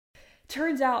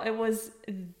turns out it was,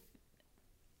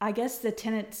 I guess, the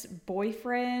tenant's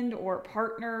boyfriend or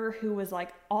partner who was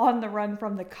like on the run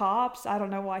from the cops. I don't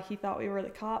know why he thought we were the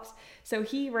cops. So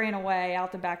he ran away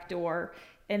out the back door.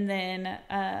 And then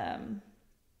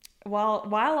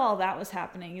while all that was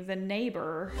happening, the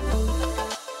neighbor...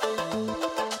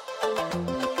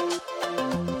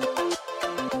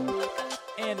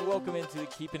 And welcome into the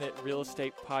Keeping It Real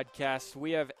Estate podcast.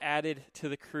 We have added to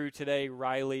the crew today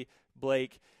Riley,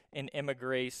 Blake, and Emma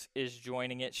Grace is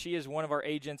joining it. She is one of our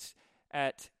agents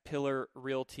at Pillar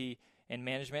Realty and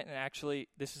Management. And actually,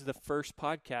 this is the first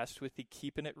podcast with the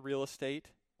Keeping It Real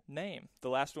Estate name. The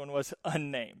last one was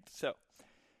unnamed. So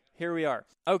here we are.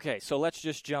 Okay, so let's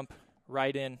just jump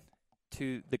right in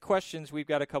to the questions. We've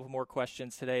got a couple more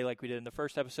questions today like we did in the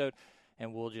first episode,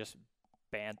 and we'll just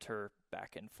banter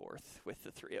back and forth with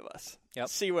the three of us. Yep.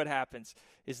 See what happens.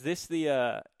 Is this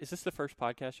the first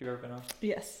podcast you've ever been on?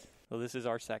 Yes. Well, this is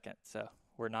our second, so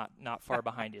we're not far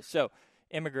behind you. So,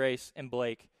 Emma Grace and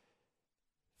Blake,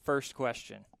 first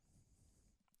question.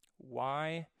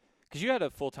 Why? Because you had a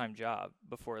full-time job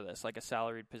before this, like a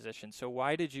salaried position. So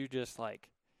why did you just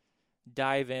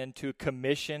dive into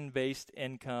commission-based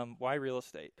income? Why real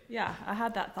estate? Yeah, I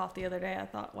had that thought the other day. I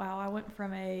thought, wow, I went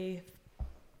from a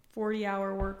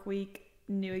 40-hour work week,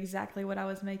 knew exactly what I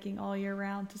was making all year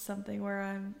round, to something where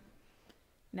I'm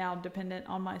now dependent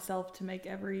on myself to make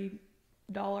every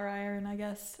dollar I earn, I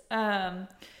guess.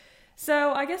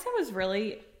 So I guess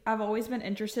I've always been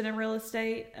interested in real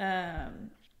estate.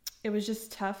 It was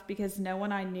just tough because no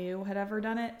one I knew had ever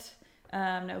done it.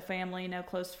 No family, no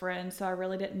close friends. So I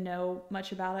really didn't know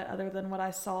much about it other than what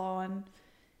I saw on,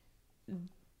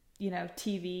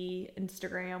 TV,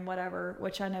 Instagram, whatever,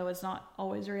 which I know is not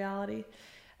always reality.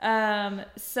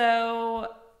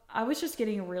 So I was just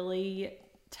getting really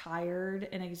tired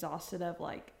and exhausted of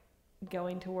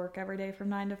going to work every day from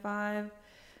 9 to 5.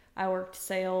 I worked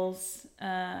sales,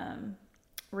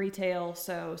 retail,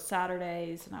 so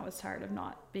Saturdays, and I was tired of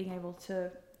not being able to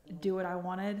do what I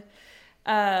wanted.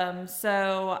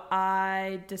 So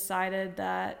I decided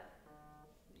that,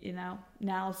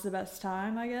 now's the best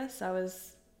time, I guess.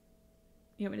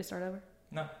 You want me to start over?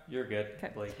 No, you're good. Okay.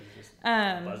 Blake is just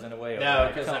buzzing away. No,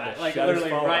 because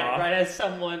literally right as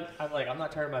someone, I'm like, I'm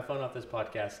not turning my phone off this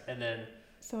podcast, and then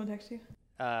someone text you?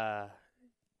 Yeah.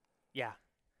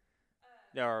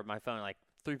 Or my phone,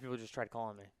 3 people just tried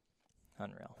calling me.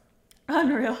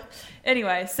 Unreal.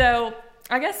 Anyway, so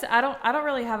I guess I don't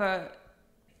really have a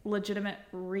legitimate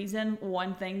reason,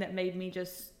 one thing that made me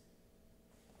just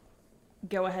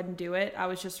go ahead and do it. I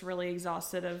was just really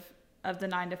exhausted of the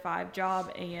 9 to 5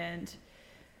 job, and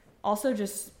also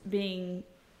just being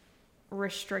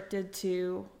restricted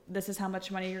to, this is how much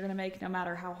money you're going to make no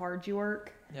matter how hard you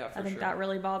work. Yeah, I think that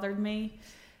really bothered me.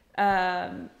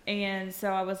 And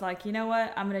so I was like, you know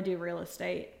what, I'm going to do real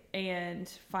estate and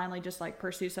finally just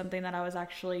pursue something that I was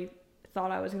actually thought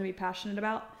I was going to be passionate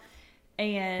about.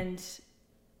 And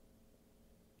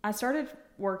I started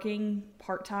working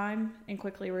part-time and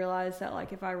quickly realized that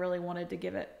if I really wanted to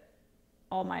give it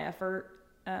all my effort,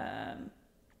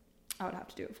 I would have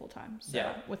to do it full-time.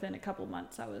 So within a couple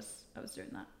months I was doing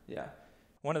that. Yeah.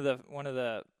 One of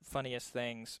the funniest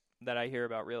things that I hear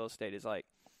about real estate is I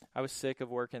was sick of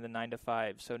working the 9 to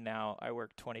 5, so now I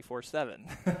work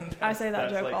 24/7. I say that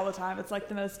joke all the time. It's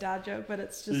the most dad joke, but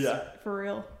it's just for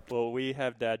real. Well, we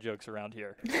have dad jokes around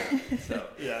here. So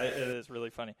yeah, it is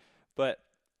really funny. But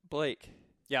Blake.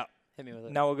 Yeah, hit me with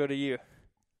it. Now we'll go to you.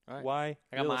 All right. Why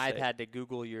I got real my estate? iPad to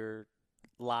Google your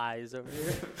lies over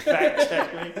here. Fact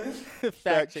check me.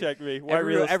 Fact check me. Why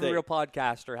real estate? Every real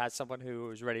podcaster has someone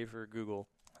who is ready for Google.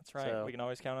 That's right. So, we can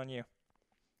always count on you.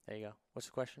 There you go. What's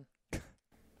the question?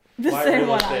 The Why same real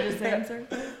one estate? I just answered.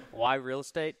 Why real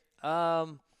estate? I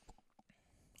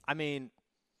mean,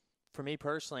 for me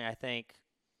personally, I think,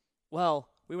 well,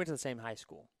 we went to the same high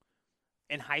school.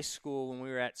 In high school, when we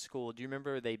were at school, do you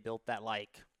remember they built that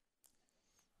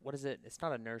what is it? It's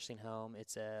not a nursing home.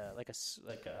 It's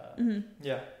Mm-hmm.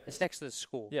 Yeah. It's next to the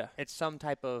school. Yeah. It's some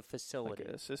type of facility.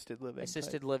 Assisted living.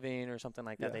 Assisted living or something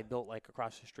like that. Yeah. They built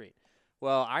across the street.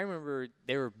 Well, I remember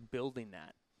they were building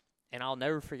that. And I'll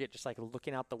never forget just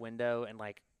looking out the window and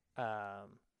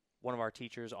one of our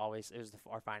teachers it was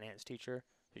our finance teacher,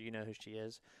 who you know who she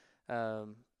is.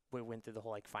 We went through the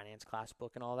whole finance class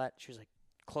book and all that. She was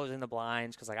closing the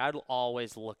blinds because I'd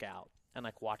always look out and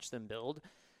watch them build.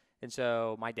 And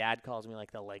so my dad calls me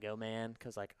the Lego man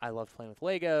because I loved playing with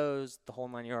Legos, the whole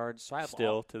 9 yards. So I have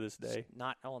Still to this day.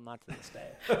 not to this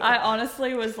day. I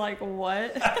honestly was like,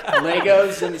 what?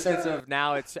 Legos in the sense of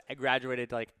now it's graduated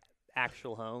to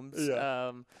actual homes.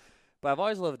 Yeah. But I've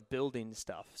always loved building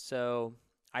stuff. So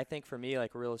I think for me,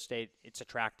 like real estate, it's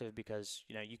attractive because,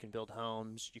 you can build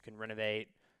homes, you can renovate,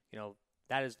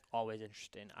 that is always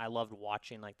interesting. I loved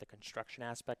watching like the construction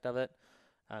aspect of it.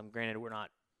 Granted, we're not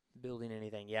building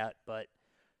anything yet, but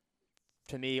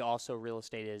to me also real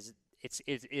estate is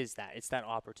that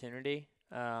opportunity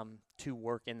to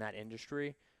work in that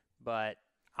industry, but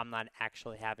I'm not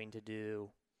actually having to do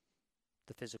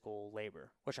the physical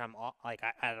labor, which I'm like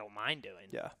I don't mind doing.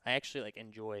 Yeah. I actually like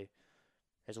enjoy,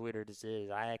 as weird as it is,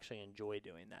 I actually enjoy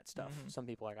doing that stuff. Mm-hmm. Some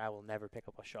people are like, I will never pick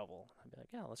up a shovel. I'd be like,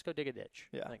 yeah, let's go dig a ditch.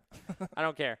 Yeah. Like, I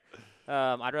don't care.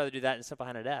 I'd rather do that than sit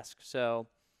behind a desk. So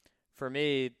for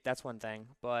me, that's one thing.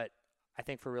 But I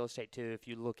think for real estate too, if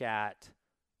you look at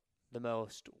the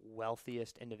most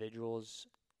wealthiest individuals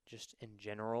just in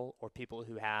general, or people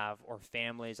who have, or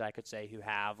families I could say who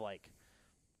have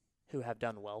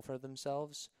done well for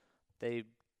themselves, they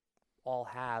all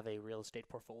have a real estate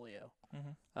portfolio.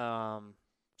 Mm-hmm.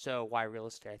 So why real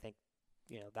estate? I think,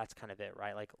 that's kind of it,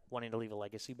 right? Like wanting to leave a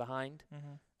legacy behind.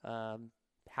 Mm-hmm.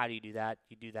 How do you do that?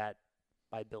 You do that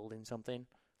by building something,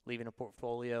 leaving a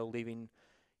portfolio, leaving,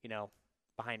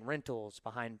 behind rentals,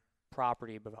 behind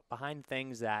property, behind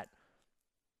things that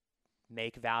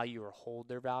make value or hold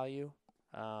their value.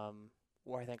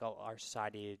 Where I think our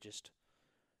society just,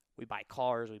 we buy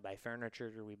cars, we buy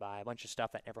furniture, we buy a bunch of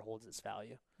stuff that never holds its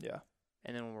value. Yeah.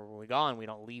 And then when we're gone, we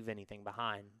don't leave anything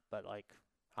behind. But like,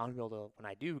 I want to be able to, when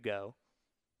I do go,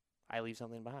 I leave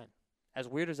something behind. As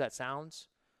weird as that sounds,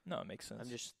 No, it makes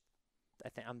sense.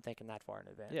 I'm thinking that far in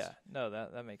advance. Yeah. No,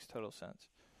 that makes total sense.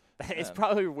 It's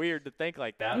probably weird to think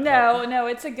like that. No,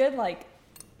 it's a good, like,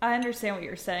 I understand what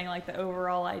you're saying, like the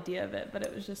overall idea of it, but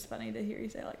it was just funny to hear you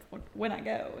say, like, when I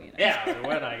go, Yeah,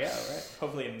 when I go, right?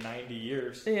 Hopefully in 90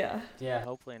 years. Yeah. Yeah,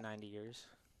 hopefully in 90 years.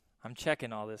 I'm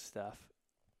checking all this stuff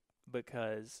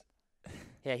because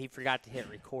Yeah, he forgot to hit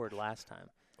record last time.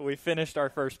 we finished our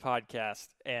first podcast,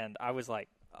 and I was like,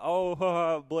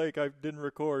 oh, Blake, I didn't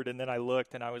record. And then I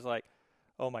looked, and I was like,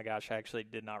 oh, my gosh, I actually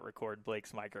did not record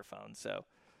Blake's microphone. So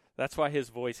that's why his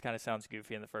voice kind of sounds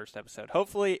goofy in the first episode.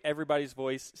 Hopefully everybody's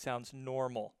voice sounds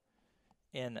normal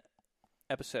in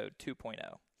episode 2.0.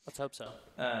 Let's hope so.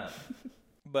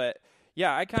 But,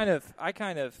 yeah, I kind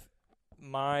of,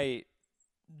 my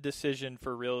decision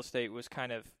for real estate was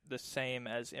kind of the same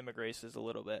as Emma Grace's a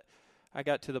little bit. I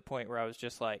got to the point where I was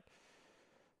just like,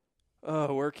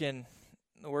 oh, working,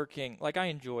 like I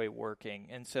enjoy working,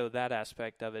 and so that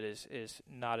aspect of it is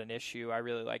not an issue. I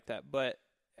really like that. But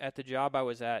at the job I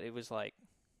was at, it was like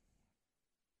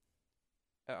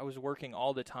I was working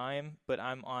all the time, but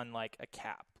I'm on like a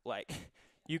cap. Like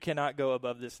you cannot go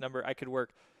above this number. I could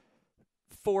work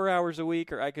 4 hours a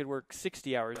week, or I could work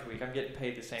 60 hours a week. I'm getting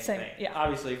paid the same thing. Yeah.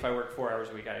 Obviously, if I work 4 hours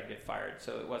a week, I'd get fired,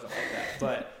 so it wasn't like that.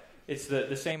 But it's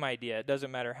the same idea. It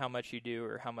doesn't matter how much you do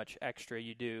or how much extra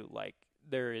you do. Like,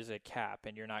 there is a cap,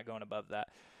 and you're not going above that.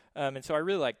 And so I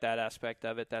really like that aspect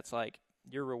of it. That's like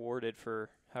you're rewarded for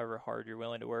however hard you're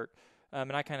willing to work.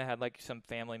 And I kind of had like some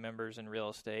family members in real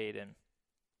estate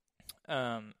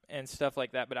and stuff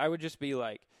like that. But I would just be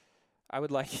like, I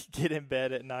would like get in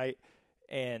bed at night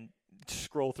and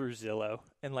scroll through Zillow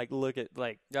and like look at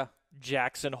like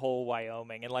Jackson Hole,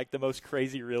 Wyoming, and like the most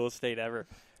crazy real estate ever.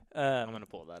 I'm gonna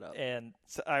pull that up. And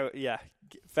so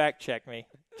fact check me.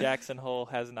 Jackson Hole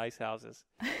has nice houses.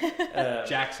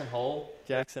 Jackson Hole,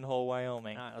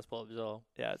 Wyoming. All right, let's pull up Zillow.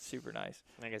 Yeah, it's super nice.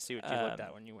 I can see what you looked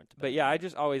at when you went to bed. But yeah, I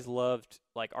just always loved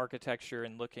like architecture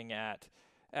and looking at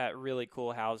really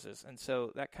cool houses, and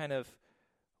so that kind of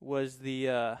was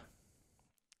the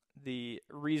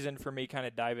reason for me kind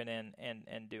of diving in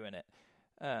and doing it.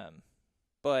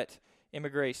 But Emma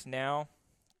Grace, now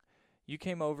you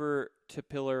came over to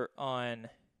Pillar on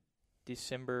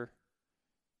December,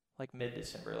 like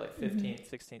mid-December, like 15th,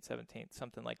 16th, 17th,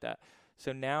 something like that.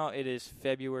 So now it is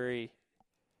February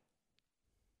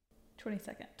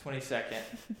 22nd.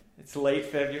 It's late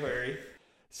February.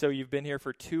 So you've been here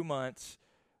for 2 months.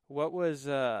 What was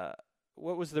the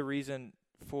reason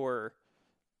for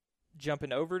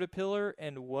jumping over to Pillar,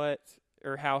 and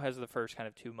how has the first kind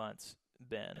of 2 months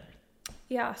been?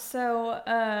 Yeah,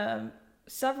 so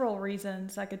several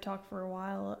reasons. I could talk for a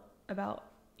while about,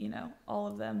 all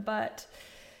of them, but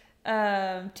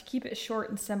to keep it short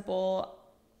and simple,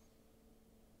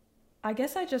 I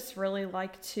guess I just really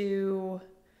like to,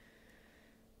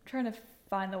 I'm trying to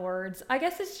find the words. I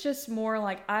guess it's just more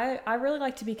like I really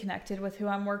like to be connected with who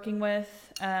I'm working with,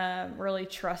 really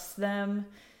trust them,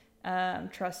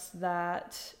 trust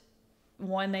that,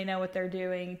 one, they know what they're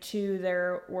doing, two,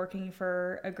 they're working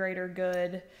for a greater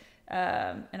good,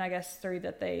 and I guess three,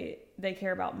 that they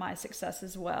care about my success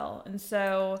as well. And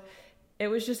so it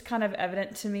was just kind of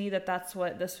evident to me that that's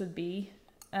what this would be.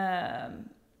 And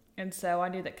so I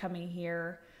knew that coming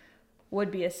here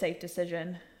would be a safe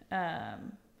decision. I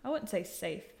wouldn't say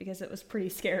safe because it was pretty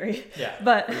scary. Yeah.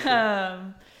 But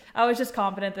I was just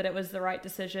confident that it was the right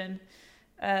decision.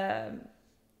 And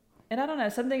I don't know,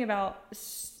 something about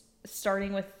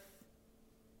starting with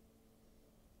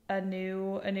a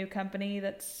new company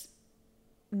that's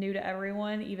new to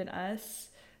everyone, even us,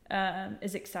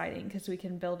 is exciting because we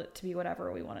can build it to be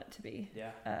whatever we want it to be.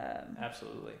 Yeah,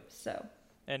 absolutely. So,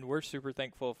 and we're super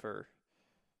thankful for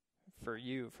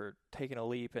you for taking a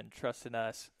leap and trusting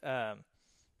us.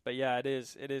 But yeah, it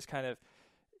is kind of.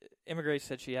 Emma Grace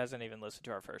said she hasn't even listened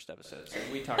to our first episode, so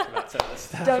we talked about some of this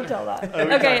stuff. Don't tell that. We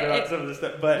talked about some of the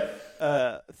stuff,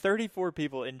 but 34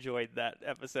 people enjoed that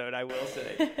episode, I will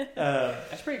say.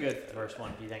 That's pretty good for the first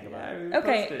one if you think about it.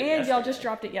 Okay, and y'all just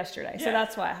dropped it yesterday, so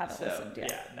that's why I haven't listened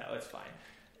yet. Yeah, no, it's fine.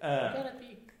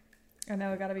 I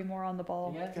know, I got to be more on the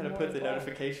ball. Got to put the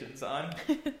notifications on.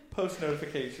 Post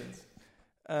notifications.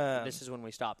 This is when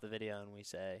we stop the video and we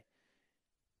say,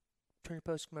 turn your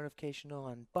post notification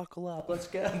on, buckle up, let's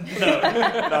go. No,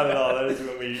 not at all. That is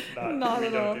when we don't do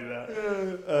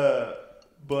that.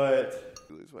 But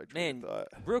man,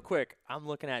 real quick, I'm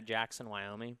looking at Jackson,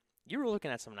 Wyoming. You were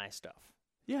looking at some nice stuff.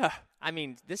 Yeah. I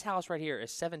mean, this house right here is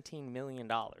 $17 million.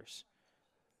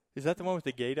 Is that the one with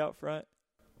the gate out front?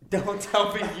 Don't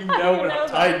tell me you know what I'm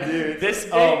talking about. I do.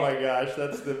 Oh my gosh,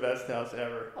 that's the best house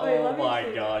ever. Oh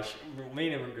my gosh.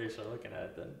 Me and Grace are looking at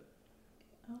it then.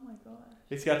 Oh my gosh.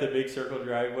 It's got the big circle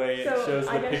driveway, and it shows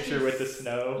the picture with the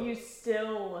snow. You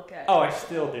still look at it. Oh, I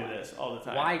still do this all the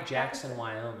time. Why Jackson,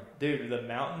 Wyoming? Dude, the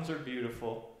mountains are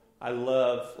beautiful. I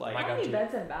love, like... How many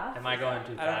beds and baths? Am I going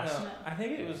too fast? I don't know. I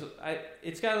think it was...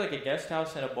 It's got like a guest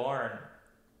house and a barn.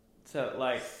 So,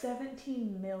 like...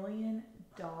 $17 million?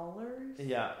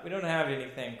 Yeah, we don't have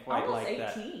anything quite almost like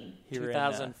 18. that.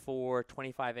 2004,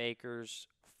 25 acres,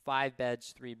 5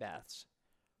 beds, 3 baths.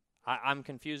 I'm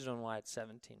confused on why it's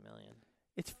 $17 million.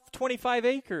 It's 25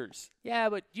 acres. Yeah,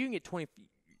 but you can get 20.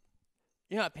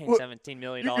 You're not paying $17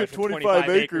 million for 25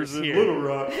 acres in Little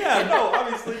Rock. Yeah, no,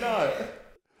 obviously not.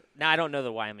 Now I don't know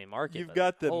the Wyoming market. You've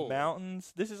got the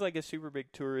mountains. This is like a super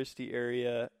big touristy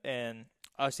area, and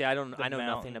I know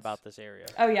nothing about this area.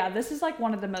 Oh yeah, this is like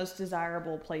one of the most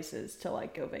desirable places to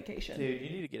like go vacation. Dude, you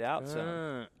need to get out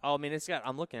some. I mean,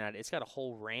 I'm looking at it. It's got a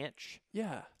whole ranch.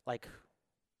 Yeah. Like,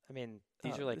 I mean,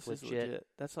 these are like legit.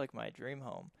 That's like my dream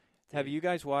home. Have you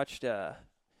guys watched Yellowstone?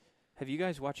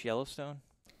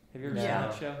 Have you ever seen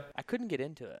that show? I couldn't get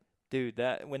into it. Dude,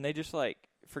 when they just like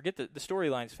forget the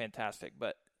storyline's fantastic,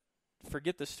 but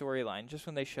forget the storyline. Just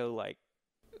when they show like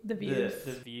the views,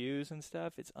 the views and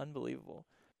stuff, it's unbelievable.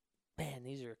 Man,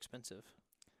 these are expensive.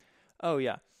 Oh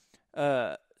yeah.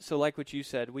 So like what you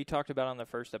said, we talked about on the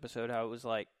first episode how it was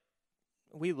like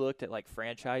we looked at like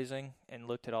franchising and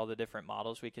looked at all the different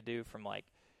models we could do from like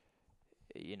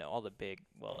all the big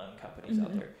well-known companies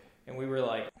out there, and we were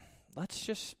like,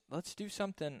 let's do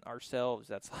something ourselves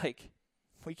that's like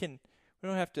we don't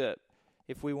have to,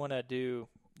 if we want to do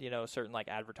a certain like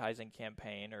advertising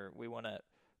campaign, or we want to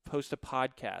post a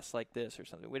podcast like this or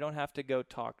something, we don't have to go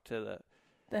talk to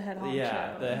the head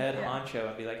honcho. The head honcho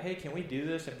and be like, hey, can we do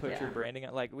this and put your branding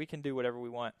on? Like, we can do whatever we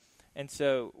want. And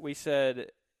so we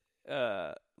said,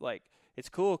 like, it's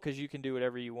cool because you can do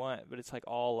whatever you want, but it's like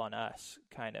all on us,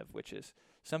 kind of, which is,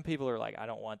 some people are like, I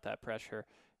don't want that pressure,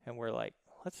 and we're like,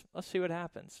 let's see what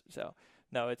happens. So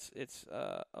no, it's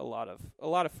a lot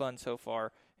of fun so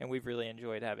far, and we've really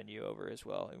enjoyed having you over as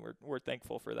well, and we're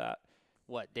thankful for that.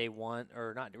 What, day one,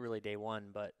 or not really day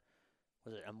one, but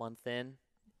was it a month in?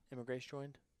 Grace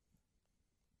joined?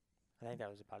 I think that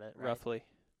was about it, right?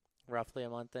 Roughly a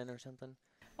month in or something.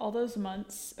 All those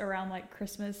months around like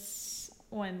Christmas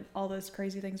when all those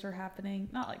crazy things were happening,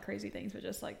 not like crazy things, but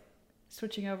just like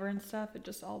switching over and stuff, it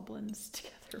just all blends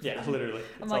together. Yeah, literally.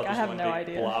 I'm like, I have no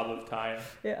idea. Blob of time.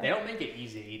 Yeah. They don't make it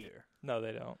easy either. No,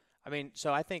 they don't. I mean,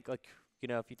 so I think like,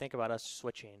 if you think about us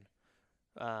switching,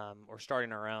 or starting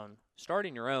your own,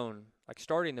 like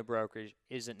starting the brokerage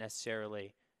isn't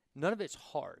necessarily, none of it's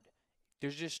hard.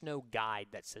 There's just no guide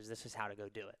that says this is how to go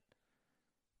do it.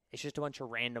 It's just a bunch of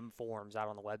random forms out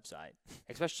on the website,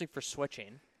 especially for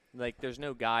switching. Like, there's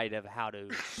no guide of how to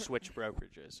switch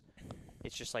brokerages.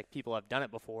 It's just like people have done it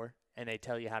before, and they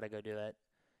tell you how to go do it,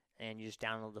 and you just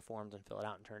download the forms and fill it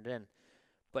out and turn it in.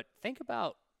 But think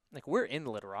about, like, we're in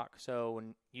Little Rock, so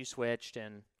when you switched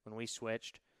and when we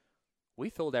switched, we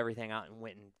filled everything out and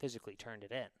went and physically turned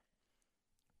it in.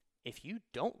 If you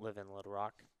don't live in Little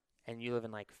Rock, and you live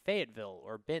in, like, Fayetteville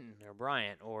or Benton or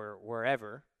Bryant or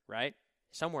wherever, right,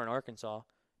 somewhere in Arkansas,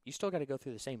 you still got to go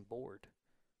through the same board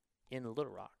in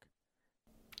Little Rock.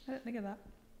 I didn't think of that.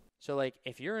 So like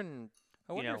if you're in,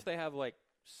 I wonder if they have like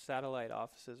satellite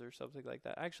offices or something like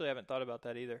that. I actually haven't thought about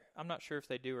that either. I'm not sure if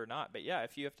they do or not. But yeah,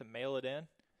 if you have to mail it in,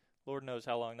 Lord knows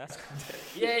how long that's going to take.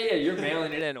 yeah, you're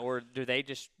mailing it in, or do they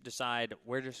just decide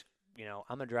we're just, I'm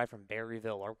gonna drive from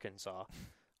Berryville, Arkansas,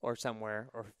 or somewhere,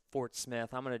 or Fort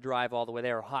Smith. I'm gonna drive all the way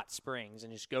there, or Hot Springs,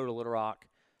 and just go to Little Rock,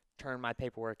 turn my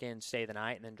paperwork in, stay the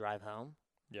night, and then drive home.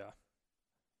 Yeah.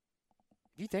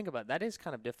 If you think about it, that is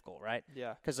kind of difficult, right?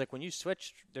 Yeah. Because like when you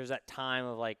switch, there's that time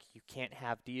of like you can't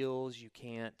have deals, you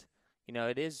can't,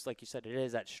 it is like you said, it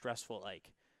is that stressful.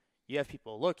 Like you have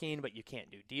people looking, but you can't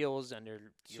do deals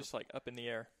under. It's just like up in the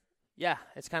air. Yeah,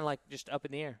 it's kind of like just up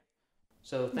in the air.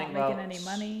 So Not think making about any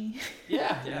money.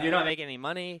 Yeah, you're not making any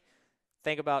money.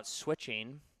 Think about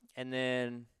switching, and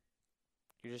then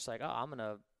you're just like, oh, I'm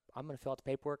gonna fill out the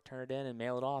paperwork, turn it in, and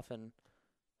mail it off, and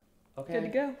okay, Good to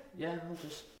go. Yeah,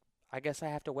 I guess I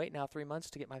have to wait now 3 months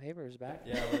to get my papers back.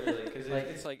 Yeah, literally, because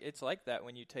it's like that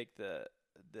when you take the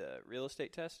real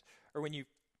estate test, or when you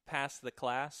pass the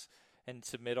class and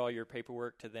submit all your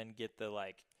paperwork to then get the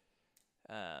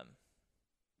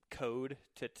code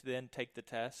to then take the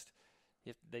test.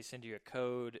 If they send you a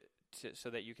code so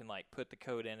that you can like put the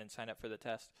code in and sign up for the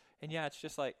test. And yeah, it's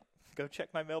just like, go check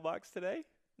my mailbox today.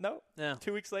 No.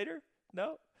 2 weeks later.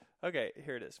 No. Okay,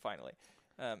 here it is finally,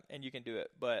 and you can do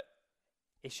it, but.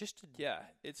 It's just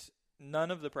it's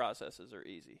none of the processes are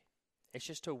easy. It's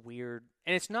just a weird,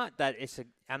 and it's not that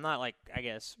I'm not like, I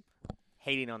guess,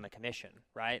 hating on the commission,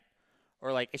 right?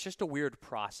 Or like, it's just a weird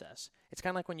process. It's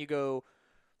kind of like when you go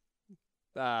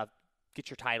get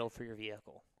your title for your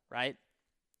vehicle, right?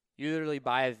 You literally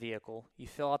buy a vehicle, you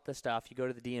fill out the stuff, you go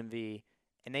to the DMV,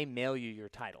 and they mail you your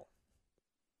title.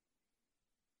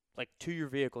 Like to your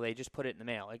vehicle, they just put it in the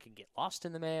mail. It can get lost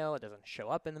in the mail. It doesn't show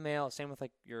up in the mail. Same with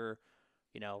like your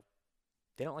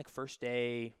they don't like first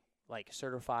day, like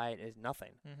certified is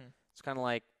nothing. Mm-hmm. It's kind of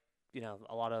like,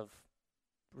 a lot of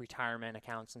retirement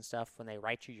accounts and stuff, when they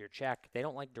write you your check, they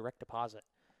don't like direct deposit.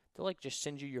 They'll like just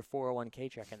send you your 401k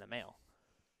check in the mail.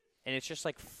 And it's just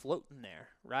like floating there,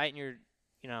 right? And you're,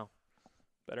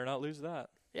 better not lose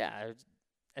that. Yeah.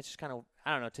 It's just kind of,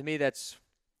 I don't know. To me, that's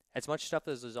as much stuff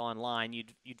as is online.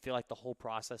 You'd feel like the whole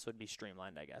process would be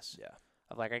streamlined, I guess. Yeah.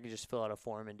 Of like, I could just fill out a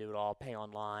form and do it all, pay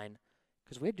online.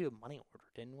 Because we had to do a money order,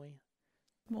 didn't we?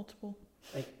 Multiple.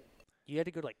 Like, you had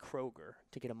to go to like Kroger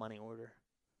to get a money order,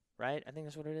 right? I think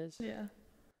that's what it is. Yeah.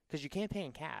 Because you can't pay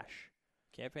in cash.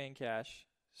 Can't pay in cash.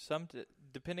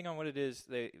 Depending on what it is,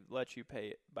 they let you pay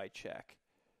it by check.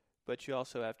 But you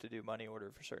also have to do money order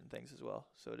for certain things as well.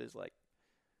 So it is like,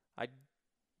 I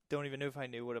don't even know if I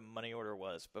knew what a money order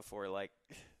was before like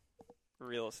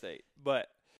real estate. But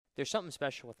there's something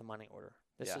special with the money order.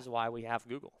 This is why we have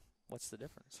Google. What's the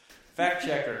difference? Fact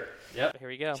checker. Yep, here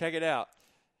we go. Check it out.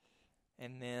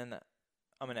 And then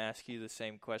I'm going to ask you the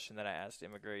same question that I asked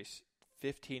Emma Grace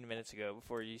 15 minutes ago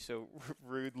before you so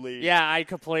rudely I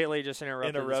completely just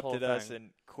interrupted us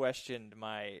and questioned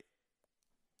my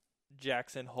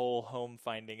Jackson Hole home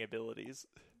finding abilities.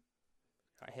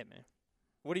 All right, hit me.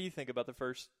 What do you think about the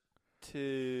first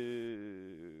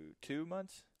two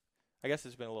months? I guess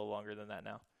it's been a little longer than that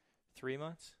now. 3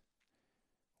 months?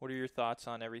 What are your thoughts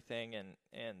on everything,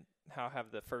 and how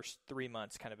have the first 3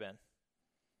 months kind of been?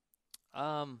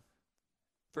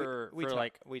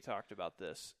 We talked about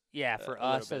this. Yeah, for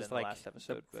us as like last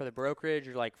episode, for the brokerage,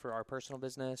 or like for our personal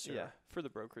business. Or, yeah, for the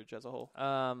brokerage as a whole.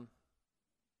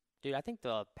 Dude, I think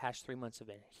the past 3 months have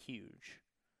been huge.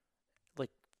 Like,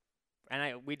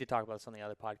 and we did talk about this on the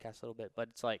other podcast a little bit, but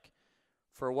it's like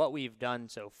for what we've done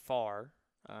so far,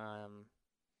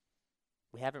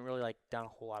 we haven't really like done a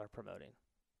whole lot of promoting.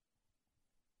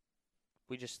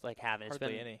 We just like haven't.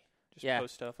 Hardly any. Just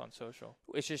post stuff on social.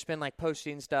 It's just been like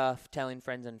posting stuff, telling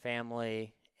friends and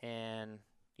family, and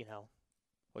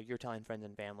you're telling friends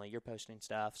and family, you're posting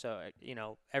stuff. So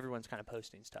everyone's kind of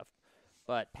posting stuff.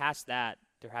 But past that,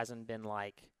 there hasn't been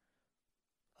like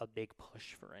a big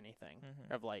push for anything.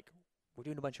 Mm-hmm. Of like, we're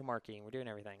doing a bunch of marketing, we're doing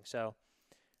everything. So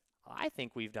I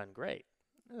think we've done great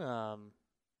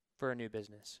for a new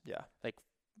business. Yeah. Like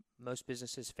most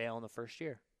businesses fail in the first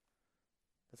year.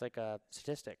 It's like a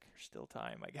statistic. There's still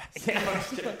time, I guess. Yeah.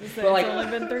 It's only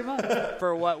been 3 months.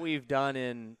 For what we've done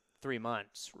in 3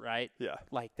 months, right? Yeah.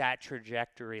 Like that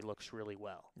trajectory looks really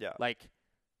well. Yeah. Like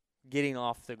getting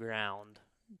off the ground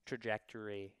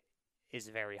trajectory is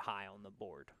very high on the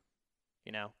board.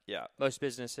 Yeah. Most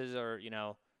businesses are,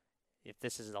 if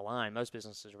this is the line, most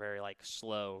businesses are very like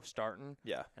slow starting.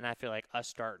 Yeah. And I feel like us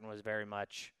starting was very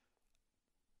much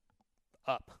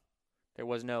up. There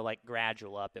was no like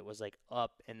gradual up. It was like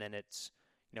up, and then it's,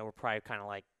 we're probably kind of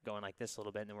like going like this a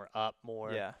little bit, and then we're up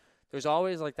more. Yeah. There's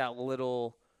always like that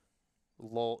little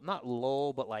not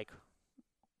lull, but like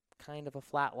kind of a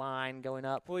flat line going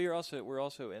up. Well, we're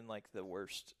also in like the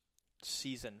worst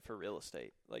season for real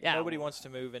estate. Like Yeah. nobody wants to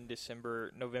move in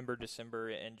November, December,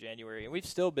 and January, and we've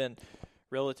still been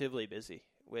relatively busy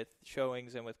with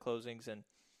showings and with closings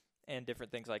and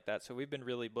different things like that. So we've been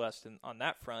really blessed on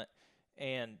that front.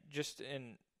 And just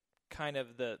in kind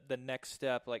of the next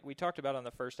step, like we talked about on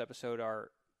the first episode,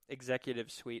 our executive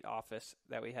suite office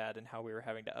that we had and how we were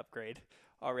having to upgrade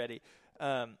already.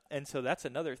 And so that's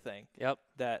another thing. Yep.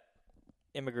 That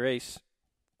Emma Grace,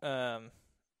 I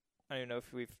don't even know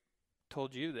if we've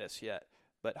told you this yet,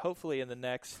 but hopefully in the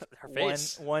next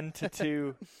one to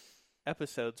two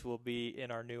episodes we'll be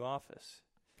in our new office.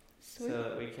 Sweet. So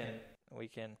that we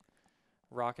can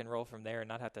rock and roll from there and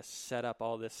not have to set up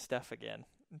all this stuff again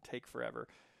and take forever.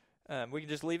 We can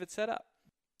just leave it set up.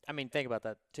 I mean, think about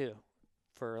that too,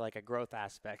 for like a growth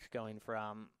aspect, going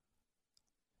from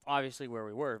obviously where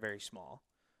we were very small,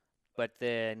 but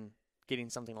then getting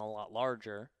something a lot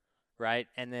larger, right?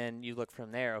 And then you look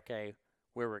from there, okay,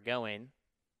 where we're going,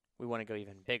 we want to go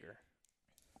even bigger.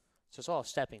 So it's all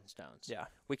stepping stones. Yeah.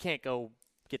 We can't go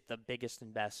get the biggest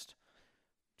and best,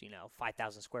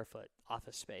 5,000 square foot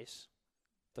office space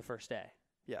the first day.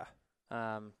 Yeah.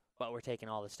 But we're taking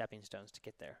all the stepping stones to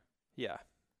get there. Yeah.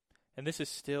 And this is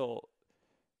still,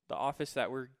 the office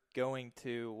that we're going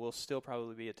to will still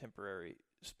probably be a temporary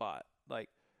spot. Like,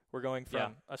 we're going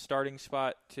from a starting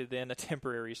spot to then a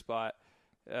temporary spot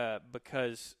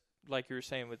because, like you were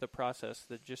saying, with the process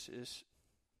that just is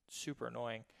super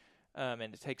annoying and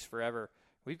it takes forever.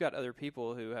 We've got other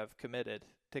people who have committed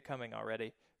to coming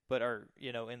already, but are,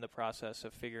 in the process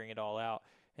of figuring it all out.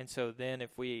 And so then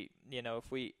if we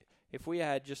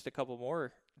had just a couple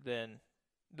more, then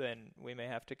we may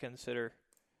have to consider,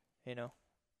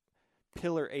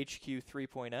 Pillar HQ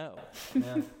 3.0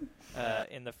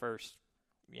 in the first,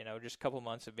 just couple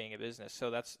months of being a business.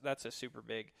 So that's a super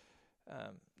big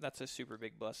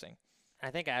blessing.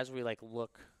 I think as we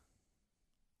look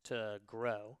to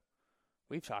grow,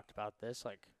 we've talked about this.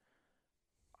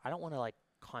 I don't want to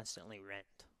constantly rent.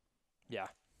 Yeah.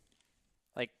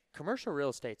 Commercial real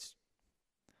estate's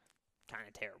kind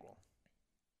of terrible.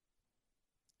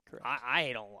 Correct.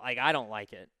 I don't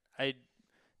like it.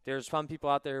 There's some people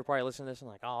out there who probably listen to this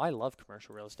and oh, I love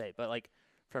commercial real estate. But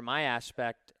from my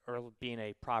aspect, or being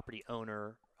a property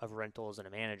owner of rentals and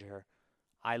a manager,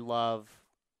 I love,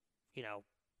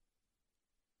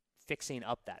 fixing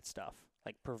up that stuff,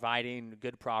 providing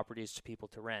good properties to people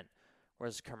to rent.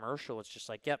 Whereas commercial, it's just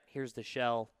yep, here's the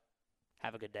shell,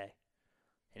 have a good day.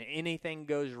 And anything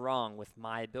goes wrong with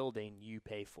my building, you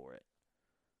pay for it.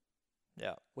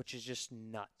 Yeah. Which is just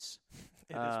nuts.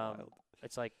 It is wild.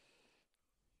 It's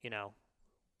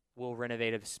we'll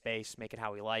renovate a space, make it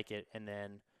how we like it, and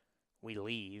then we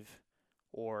leave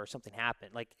or something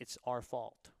happened. It's our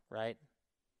fault, right?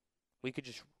 We could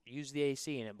just use the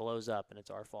AC and it blows up and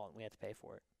it's our fault and we have to pay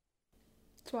for it.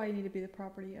 That's why you need to be the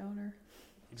property owner.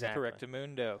 Exactly.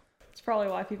 Correctamundo. It's probably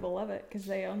why people love it, because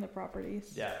they own the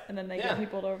properties. Yeah. And then they get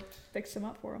people to fix them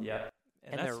up for them. Yeah.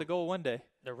 And that's the goal one day.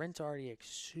 The rent's already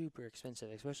super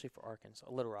expensive, especially for Arkansas,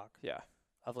 Little Rock. Yeah.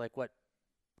 Of what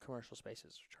commercial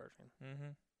spaces are charging.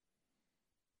 Mm-hmm.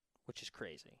 Which is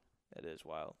crazy. It is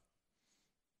wild.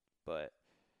 But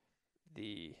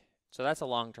So that's a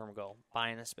long-term goal,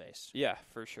 buying a space. Yeah,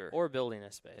 for sure. Or building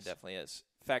a space. It definitely is.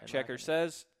 Fact checker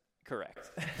says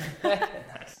correct.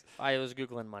 Nice. I was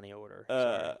Googling money order.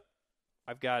 Sorry.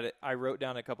 I've got it. I wrote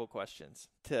down a couple questions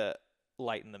to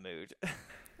lighten the mood.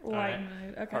 Lighten the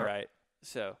mood. Okay. All right.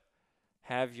 So,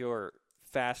 have your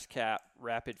fast cap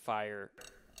rapid fire.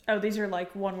 Oh, these are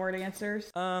one-word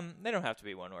answers? They don't have to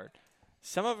be one word.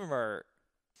 Some of them are.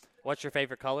 What's your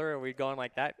favorite color? Are we going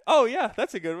like that? Oh, yeah.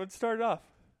 That's a good one. Start it off.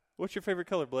 What's your favorite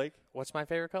color, Blake? What's my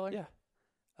favorite color?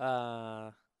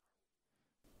 Yeah.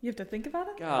 You have to think about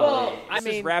it? Golly, this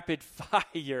is rapid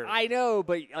fire. I know,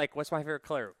 but what's my favorite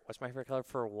color? What's my favorite color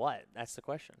for what? That's the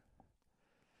question.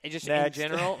 It just Next. in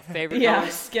general, favorite Yeah, color?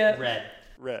 skip.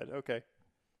 Red. Okay.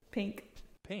 Pink.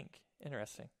 Pink.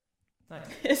 Interesting. Nice.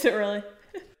 Is it really?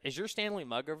 Is your Stanley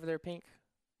mug over there pink?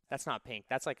 That's not pink.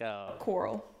 That's a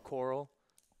Coral.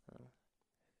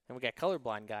 And we got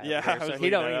colorblind guy. Yeah, over here, so he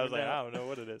don't even know. I don't know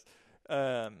what it is.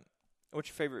 What's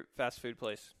your favorite fast food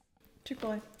place?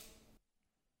 Chick-fil-A.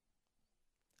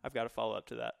 I've got a follow up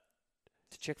to that.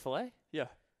 To Chick-fil-A? Yeah.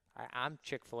 I'm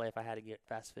Chick-fil-A if I had to get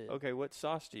fast food. Okay, what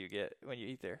sauce do you get when you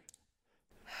eat there?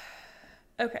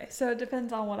 Okay, so it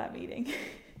depends on what I'm eating.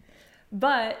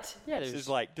 But Yeah, This there's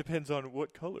is depends on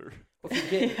what color.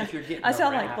 if you're getting I a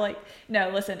sound wrap. like Blake. No,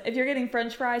 listen, if you're getting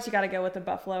French fries, you got to go with a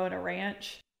buffalo and a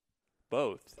ranch.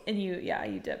 both. And you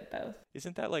dip both.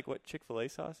 Isn't that like what Chick-fil-A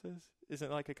sauce is? Isn't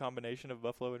it like a combination of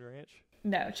buffalo and ranch?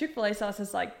 No, Chick-fil-A sauce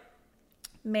is like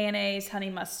mayonnaise,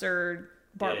 honey mustard,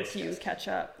 barbecue,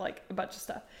 ketchup, like a bunch of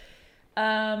stuff.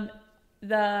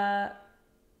 The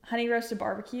honey roasted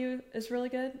barbecue is really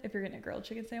good if you're getting a grilled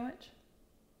chicken sandwich.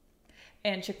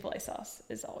 And Chick-fil-A sauce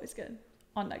is always good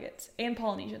on nuggets. And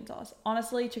Polynesian sauce.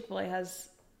 Honestly, Chick-fil-A has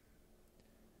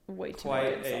way too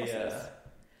many good sauces.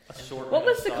 What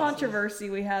was the controversy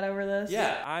we had over this?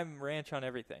 Yeah, I'm ranch on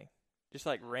everything. Just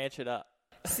like ranch it up.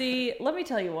 See, let me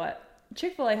tell you what.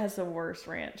 Chick-fil-A has the worst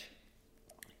ranch.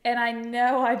 And I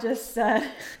know I just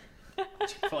said...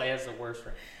 Chick-fil-A has the worst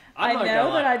ranch. I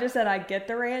know that I just said I get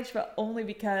the ranch, but only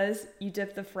because you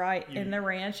dip the fry in the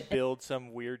ranch. Build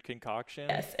some weird concoction.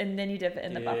 Yes, and then you dip it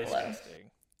in the buffalo.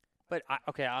 But,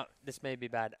 this may be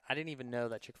bad. I didn't even know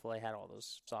that Chick-fil-A had all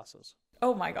those sauces.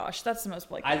 Oh my gosh, that's the most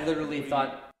Blake. I literally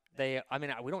thought we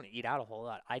don't eat out a whole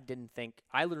lot. I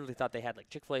literally thought they had like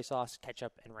Chick-fil-A sauce,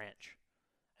 ketchup, and ranch.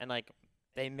 And like,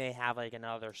 they may have like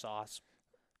another sauce.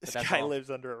 This guy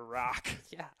lives under a rock.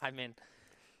 Yeah, I mean,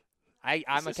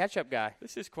 I'm a ketchup guy.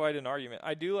 This is quite an argument.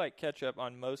 I do like ketchup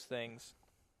on most things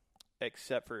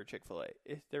except for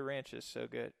Chick-fil-A. Their ranch is so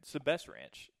good. It's the best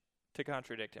ranch. To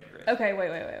contradict him, Chris. Okay, wait.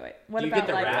 What do you about get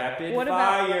the like rapid what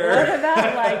fire?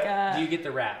 about like do you get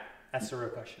the wrap? That's the real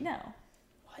question. No.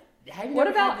 What? What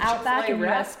about Outback and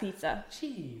US Pizza?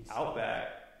 Jeez. Outback.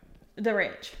 The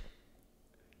ranch.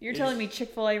 You're telling me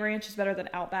Chick-fil-A ranch is better than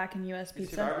Outback and US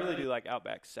Pizza? I really do like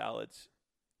Outback salads.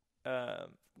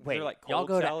 Wait, like y'all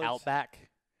go salads. to Outback?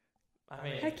 I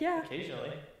mean, heck yeah.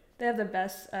 Occasionally. They have the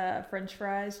best French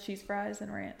fries, cheese fries,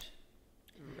 and ranch.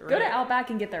 Go to Outback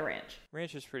and get their ranch.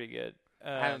 Ranch is pretty good.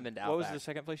 I haven't been to Outback. What was the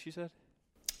second place you said?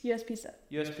 US Pizza.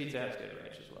 US Pizza has good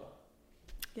ranch as well.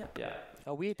 Yep. Yeah.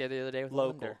 Oh, we ate there the other day with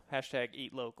Local. Linder. Hashtag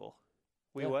eat local.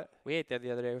 Yeah. What? We ate there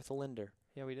the other day with the Linder.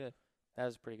 Yeah, we did. That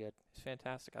was pretty good. It's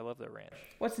fantastic. I love their ranch.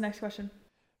 What's the next question?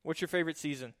 What's your favorite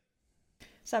season?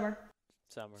 Summer.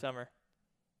 Summer.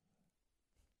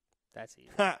 That's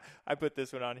easy. I put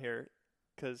this one on here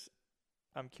because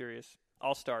I'm curious.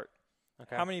 I'll start.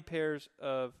 Okay. How many pairs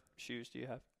of shoes do you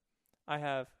have? I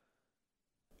have.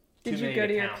 Did you go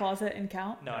to your closet and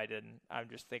count? No, I didn't. I'm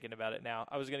just thinking about it now.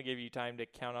 I was going to give you time to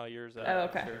count all yours up. Oh,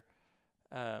 okay.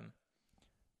 Sure.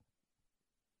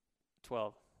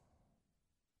 12.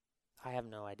 I have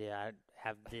no idea. I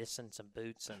have this and some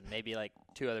boots and maybe like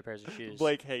 2 other pairs of shoes.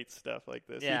 Blake hates stuff like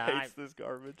this. Yeah, he hates this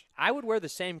garbage. I would wear the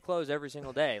same clothes every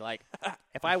single day. Like,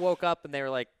 if I woke up and they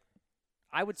were like,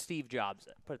 I would Steve Jobs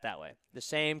it, put it that way. The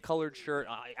same colored shirt.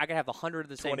 I could have 100 of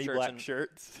the same 20 shirts black and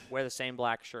shirts. wear the same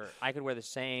black shirt. I could wear the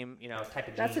same, type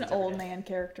of That's jeans an every old day. man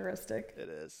characteristic. It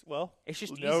is. Well, It's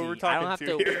just no, easy. we're talking I don't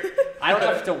have here. I don't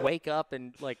have to wake up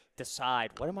and like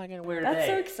decide what am I going to wear today. That's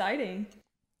so exciting.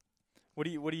 What do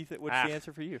you think? What's the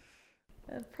answer for you?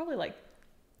 Probably like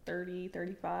 30,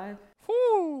 35.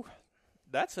 Whew.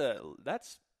 That's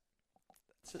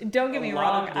Don't get me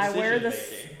wrong. I wear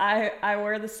decision-making. I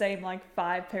wear the same like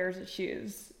 5 pairs of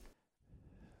shoes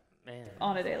Man.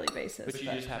 on a daily basis. But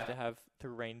you just have to have the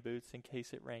rain boots in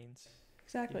case it rains.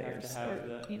 Exactly. You have to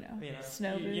have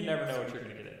snow boots. You never know what you're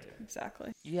going to get into.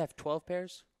 Exactly. You have 12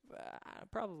 pairs?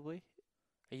 Probably.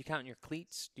 Are you counting your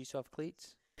cleats? Do you still have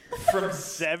cleats? From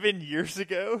 7 years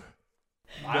ago?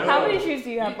 How many shoes do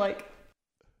you have? Like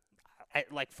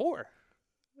Like 4.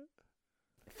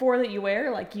 4 that you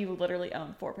wear? Like you literally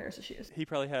own 4 pairs of shoes. He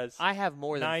probably has I have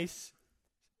more than nice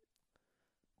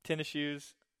tennis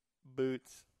shoes,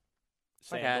 boots,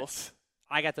 sandals.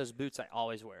 I got those boots I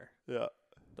always wear. Yeah.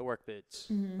 The work boots,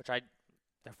 Mm-hmm. which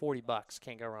they're $40.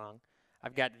 Can't go wrong.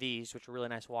 I've got these, which are really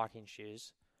nice walking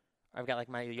shoes. I've got like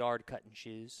my yard cutting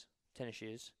shoes, tennis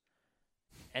shoes.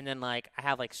 And then like I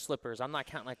have like slippers. I'm not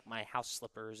counting like my house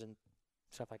slippers and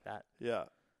stuff like that. Yeah.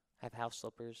 I have house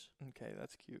slippers. Okay,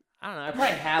 that's cute. I don't know. I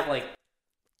probably have like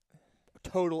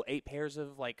total 8 pairs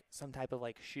of like some type of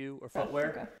like shoe or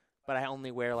footwear, Okay. but I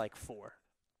only wear like 4.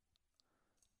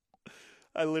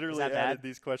 I literally that added bad?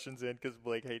 these questions in because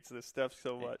Blake hates this stuff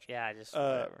so much. Yeah, I just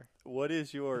whatever. What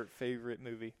is your favorite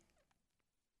movie?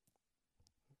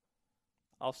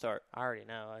 I'll start. I already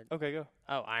know. Okay, go.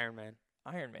 Oh, Iron Man.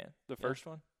 Iron Man, the first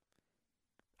one.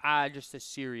 Just a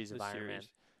series of The Iron Man. series.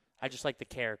 I just like the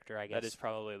character, I guess. That is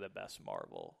probably the best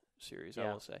Marvel series, I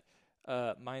Yeah. will say.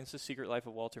 Mine's The Secret Life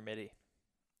of Walter Mitty.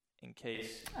 In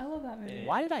case, I love that movie.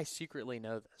 Why did I secretly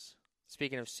know this?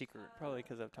 Speaking of secret, probably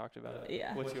because I've talked about it.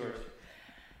 Yeah. What's yours?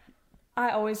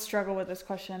 I always struggle with this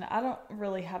question. I don't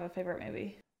really have a favorite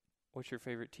movie. What's your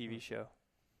favorite TV show?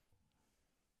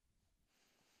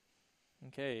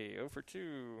 Okay, 0 for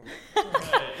 2.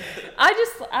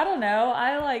 I don't know.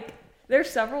 I like There's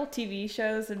several TV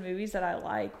shows and movies that I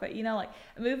like, but like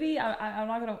a movie, I'm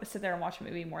not gonna sit there and watch a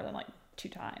movie more than like 2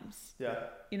 times. Yeah.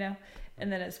 And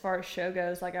then as far as show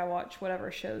goes, like I watch whatever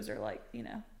shows are like.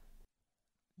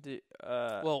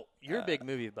 Well, you're a big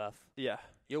movie buff. Yeah.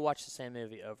 You'll watch the same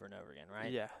movie over and over again,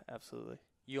 right? Yeah, absolutely.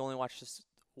 You only watch this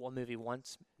one movie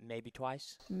once, maybe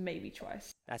twice? Maybe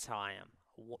twice. That's how I am.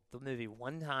 The movie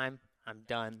one time, I'm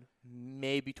done.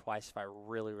 Maybe twice if I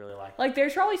really, really like it. Like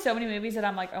there's probably so many movies that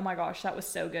I'm like, oh my gosh, that was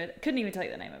so good. Couldn't even tell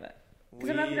you the name of it because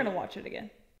I'm never gonna watch it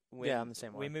again. Yeah, I'm the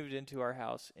same way. We moved into our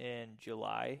house in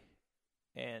July,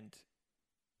 and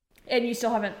you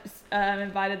still haven't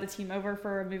invited the team over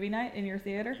for a movie night in your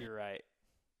theater? You're right.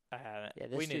 I haven't. Yeah,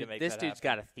 we need to make this that dude's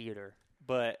happen. got a theater.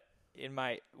 But when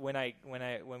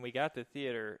we got the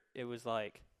theater, it was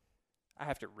like I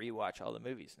have to rewatch all the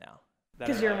movies now.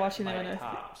 Because you're watching them in a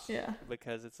tops. Yeah.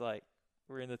 Because it's like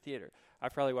we're in the theater.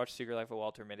 I've probably watched Secret Life of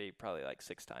Walter Mitty probably like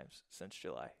 6 times since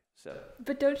July. So.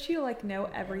 But don't you like know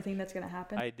everything that's gonna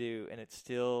happen? I do, and it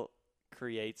still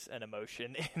creates an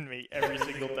emotion in me every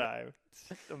single time.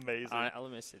 It's amazing.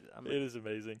 Let me see. It is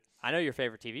amazing. I know your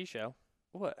favorite TV show.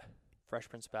 What? Fresh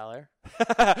Prince of Bel-Air.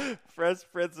 Fresh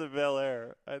Prince of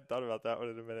Bel-Air. I hadn't thought about that one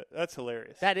in a minute. That's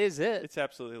hilarious. That is it. It's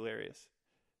absolutely hilarious.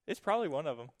 It's probably one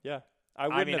of them. Yeah. I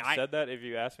wouldn't have said that if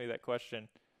you asked me that question.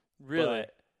 Really?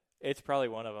 But it's probably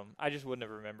one of them. I just wouldn't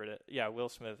have remembered it. Yeah, Will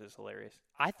Smith is hilarious.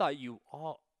 I thought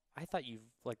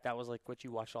like that was like what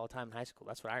you watched all the time in high school.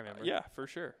 That's what I remember. Yeah, for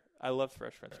sure. I love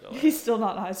Fresh Prince of Bel-Air. He's still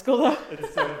not in high school though.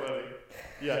 It's so funny.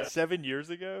 Yeah, 7 years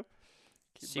ago.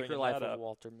 Secret Life of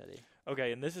Walter Mitty.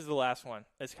 Okay, and this is the last one.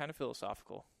 It's kind of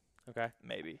philosophical. Okay.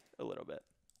 Maybe a little bit.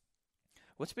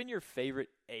 What's been your favorite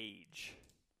age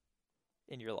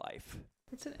in your life?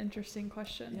 That's an interesting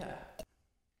question. Yeah.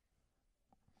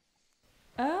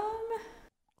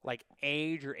 Like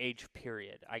age or age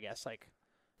period, I guess. Like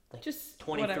just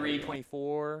 23, whatever.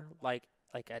 24, like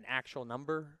an actual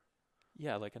number.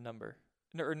 Yeah, like a number.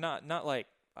 No, or not like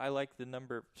I like the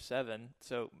number 7,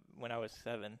 so when I was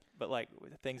 7, but like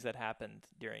things that happened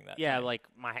during that time. Like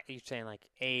you're saying like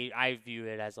age, I view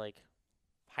it as like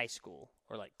high school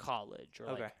or like college or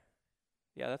okay. like.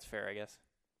 Yeah, that's fair, I guess.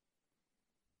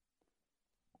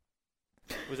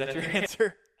 Was that your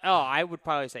answer? Oh, I would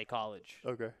probably say college.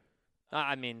 Okay.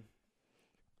 I mean,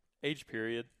 age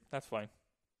period. That's fine.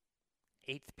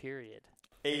 8th period.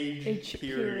 Age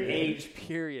period. Age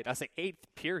period. I was like 8th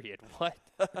period. What?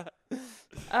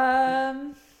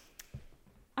 I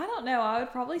don't know. I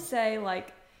would probably say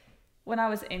like when I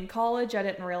was in college, I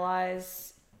didn't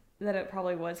realize that it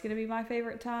probably was going to be my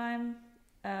favorite time.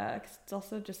 'Cause it's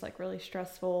also just like really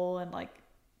stressful and like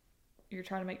you're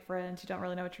trying to make friends. You don't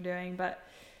really know what you're doing. But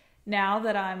now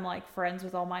that I'm like friends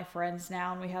with all my friends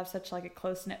now and we have such like a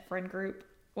close knit friend group,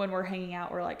 when we're hanging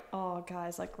out, we're like, oh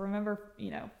guys, like remember,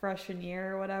 freshman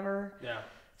year or whatever. Yeah.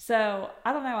 So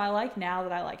I don't know. I like now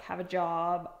that I like have a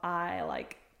job. I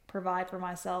like provide for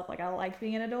myself. Like I like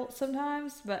being an adult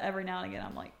sometimes, but every now and again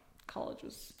I'm like, college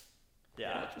was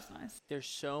nice. There's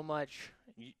so much,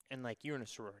 and like you're in a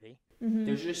sorority. Mm-hmm.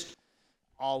 There's just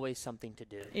always something to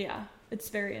do. Yeah, it's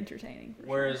very entertaining.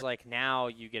 Whereas like now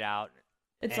you get out.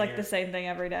 It's like the same thing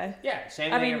every day. Yeah,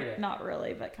 same thing every day. Not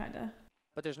really, but kind of.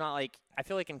 But there's not like, I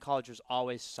feel like in college there's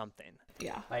always something.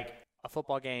 Yeah. Like a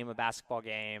football game, a basketball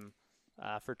game,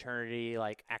 fraternity,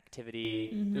 like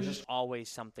activity. Mm-hmm. There's just always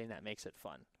something that makes it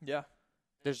fun. Yeah.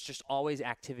 There's just always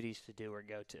activities to do or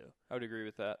go to. I would agree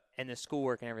with that. And the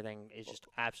schoolwork and everything is just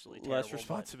absolutely terrible. Less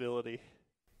responsibility.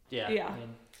 Yeah. Yeah.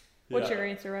 What's your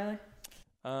answer, Riley?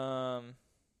 I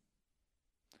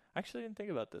actually didn't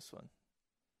think about this one.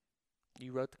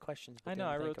 You wrote the questions. But I know,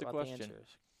 I didn't wrote think the about question.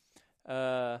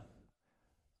 answers.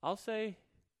 I'll say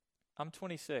I'm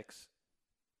 26,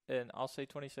 and I'll say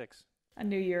 26. I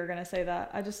knew you were going to say that.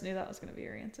 I just knew that was going to be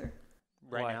your answer.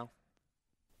 Right Why? now.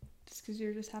 Just because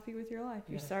you're just happy with your life.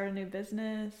 You start a new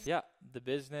business. Yeah, the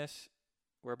business.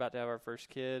 We're about to have our first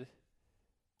kid.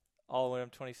 All when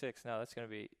I'm 26. No, it's gonna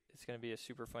be a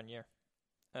super fun year.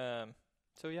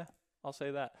 So yeah, I'll say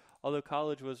that. Although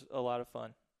college was a lot of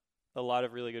fun, a lot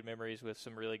of really good memories with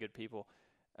some really good people,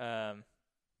 and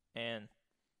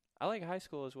I like high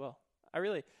school as well.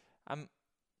 I'm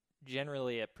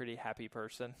generally a pretty happy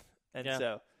person, and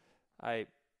so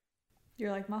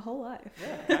You're like my whole life.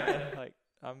 like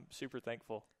I'm super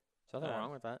thankful. There's nothing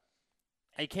wrong with that.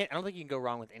 I don't think you can go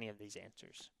wrong with any of these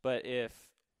answers. But if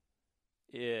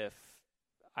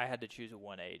I had to choose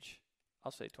one age,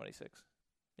 I'll say 26.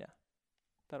 Yeah,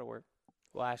 that'll work.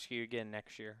 We'll ask you again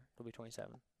next year. It'll be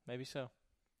 27. Maybe so.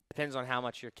 Depends on how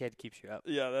much your kid keeps you up.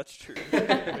 Yeah, that's true.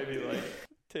 Maybe like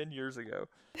 10 years ago.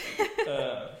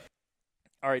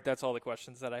 All right, that's all the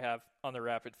questions that I have on the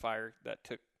rapid fire. That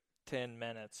took 10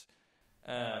 minutes.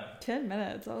 10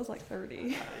 minutes. That was like 30.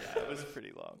 Yeah, it was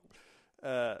pretty long.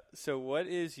 So what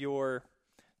is your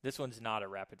 – this one's not a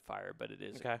rapid fire, but it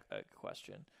is a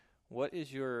question. What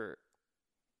is your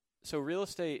 – so real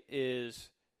estate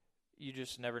is you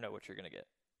just never know what you're going to get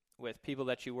with people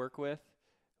that you work with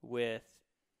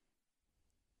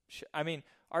I mean,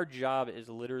 our job is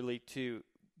literally to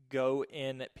go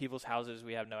in people's houses.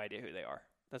 We have no idea who they are.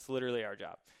 That's literally our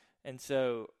job. And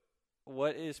so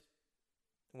what is –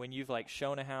 when you've like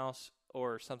shown a house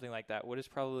or something like that, what is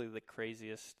probably the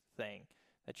craziest thing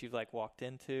that you've like walked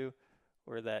into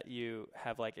or that you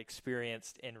have like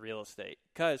experienced in real estate?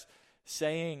 Because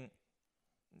saying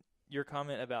your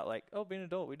comment about like, oh, being an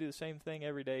adult, we do the same thing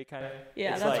every day kind of.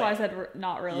 Yeah, that's why I said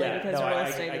not really, because real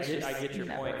estate is just I get your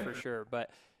never. point for sure.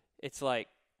 But it's like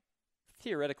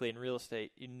theoretically in real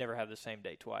estate, you never have the same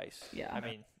day twice. Yeah. I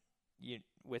mean, you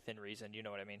within reason, you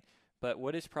know what I mean. But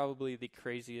what is probably the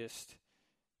craziest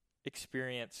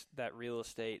experience that real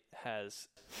estate has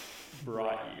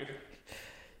brought you?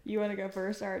 You want to go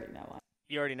first? I already know mine.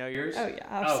 You already know yours? Oh, yeah,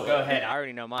 absolutely. Oh, go ahead. I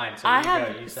already know mine. So I you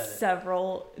have go. You said it.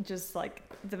 several just like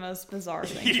the most bizarre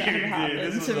things that have Dude, happened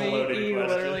this to is a me. loaded You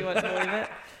question. literally wouldn't believe it.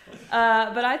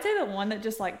 But I'd say the one that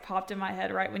just like popped in my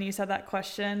head right when you said that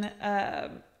question.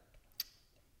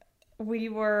 We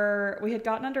had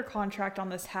gotten under contract on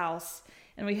this house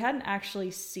and we hadn't actually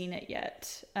seen it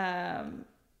yet.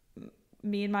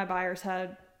 Me and my buyers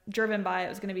had driven by. It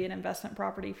was going to be an investment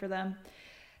property for them.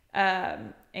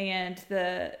 And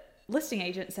the listing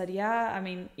agent said, yeah, I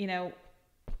mean, you know,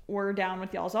 we're down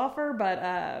with y'all's offer,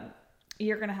 but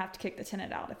you're going to have to kick the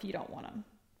tenant out if you don't want them.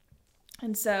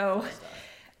 And so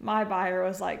my buyer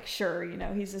was like, sure, you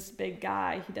know, he's this big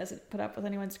guy. He doesn't put up with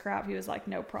anyone's crap. He was like,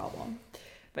 no problem.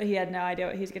 But he had no idea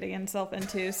what he's getting himself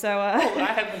into. So I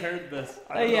haven't heard this.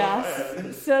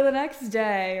 yeah. So the next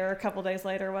day or a couple days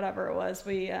later, whatever it was,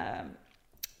 we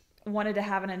wanted to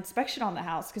have an inspection on the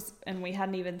house and we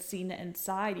hadn't even seen the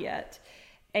inside yet.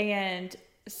 And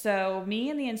so me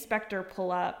and the inspector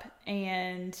pull up,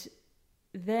 and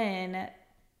then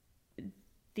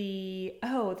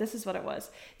this is what it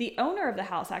was. The owner of the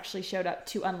house actually showed up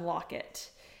to unlock it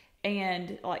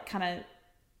and like kind of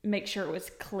make sure it was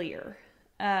clear.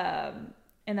 And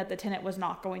that the tenant was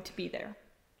not going to be there.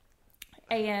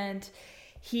 And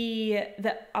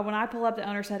when I pull up, the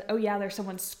owner said, oh yeah, there's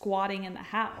someone squatting in the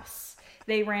house.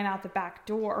 They ran out the back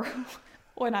door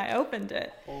when I opened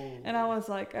it. Oh. And I was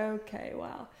like, okay,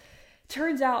 wow.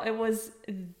 Turns out it was,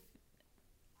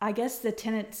 I guess, the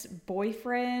tenant's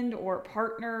boyfriend or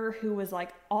partner who was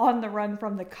like on the run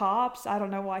from the cops. I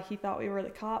don't know why he thought we were the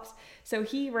cops. So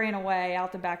he ran away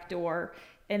out the back door.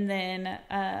 And then,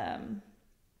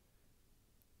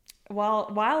 while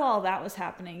all that was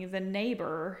happening, the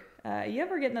neighbor, you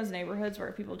ever get in those neighborhoods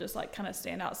where people just like kind of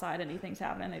stand outside, anything's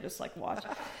happening, they just like watch?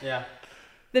 Yeah.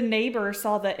 The neighbor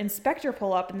saw the inspector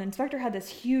pull up, and the inspector had this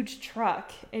huge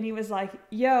truck, and he was like,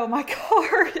 yo, my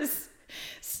car is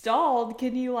stalled.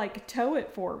 Can you like tow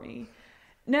it for me?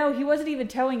 No, he wasn't even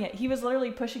towing it. He was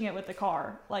literally pushing it with the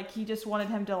car. Like, he just wanted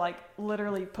him to like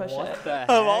literally push it. The heck?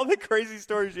 Of all the crazy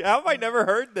stories, how have I never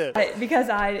heard this? Because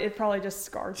it probably just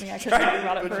scarred me. I couldn't talk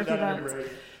about it for a few months.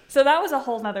 So that was a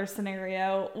whole nother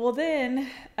scenario. Well, then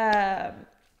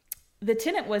the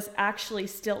tenant was actually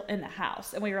still in the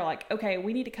house. And we were like, okay,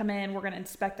 we need to come in. We're going to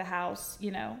inspect the house,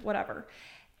 you know, whatever.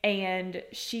 And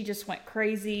she just went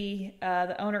crazy.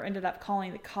 The owner ended up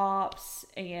calling the cops.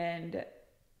 And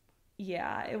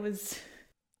yeah, it was...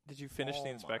 Did you finish the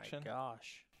inspection? Oh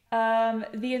my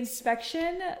gosh. The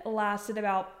inspection lasted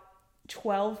about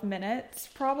 12 minutes,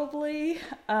 probably.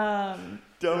 Don't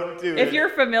do it. If you're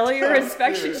familiar,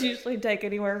 inspections usually take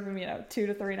anywhere from, 2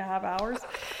 to 3.5 hours.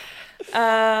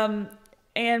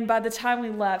 And by the time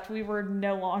we left, we were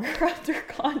no longer under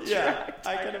contract. Yeah,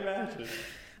 I can imagine.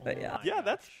 But yeah. Yeah,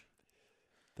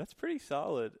 that's pretty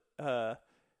solid.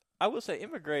 I will say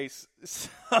Emma Grace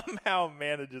somehow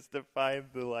manages to find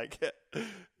the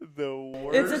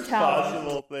worst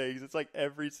possible things. It's like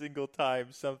every single time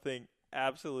something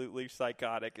absolutely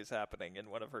psychotic is happening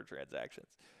in one of her transactions.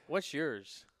 What's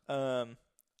yours? I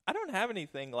don't have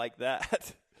anything like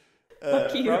that.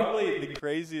 Probably the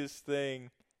craziest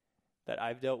thing that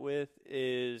I've dealt with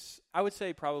is, I would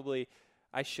say probably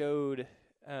I showed,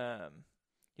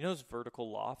 those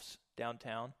vertical lofts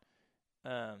downtown.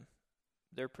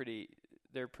 They're pretty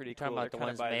You're cool. talking about the They're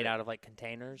ones made out of like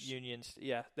containers? Unions.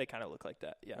 Yeah, they kind of look like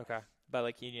that. Yeah. Okay. By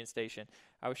like Union Station.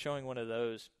 I was showing one of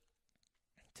those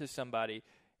to somebody,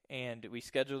 and we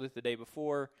scheduled it the day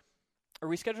before, or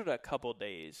we scheduled it a couple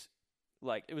days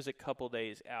like it was a couple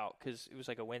days out because it was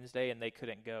like a Wednesday and they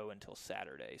couldn't go until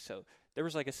Saturday. So there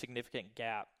was like a significant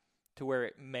gap to where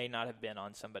it may not have been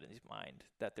on somebody's mind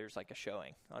that there's like a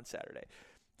showing on Saturday.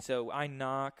 So I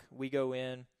knock, we go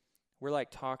in, we're like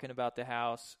talking about the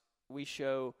house. We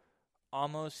show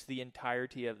almost the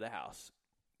entirety of the house.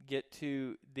 Get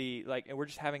to the, like, and we're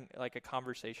just having like a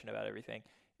conversation about everything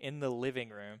in the living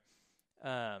room.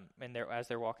 And as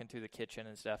they're walking through the kitchen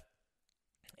and stuff.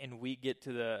 And we get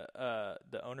to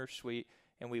the owner's suite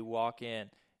and we walk in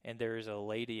and there's a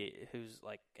lady who's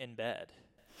like in bed.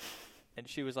 And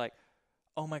she was like,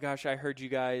 "Oh my gosh, I heard you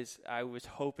guys. I was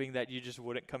hoping that you just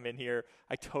wouldn't come in here.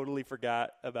 I totally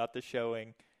forgot about the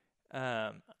showing.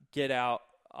 Get out.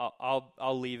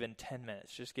 I'll leave in 10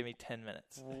 minutes. Just give me 10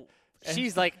 minutes."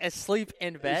 She's like asleep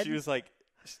in bed? She was like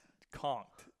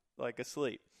conked, like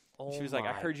asleep. Oh she was like,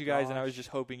 "I heard you guys and I was just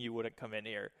hoping you wouldn't come in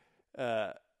here."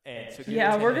 And so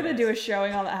yeah, we're going to do a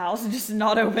showing on the house and just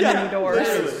not open any doors.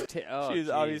 She was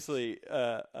obviously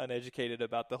uneducated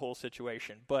about the whole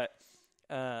situation. But,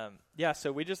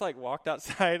 so we just, like, walked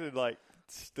outside and, like,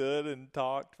 stood and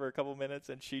talked for a couple minutes.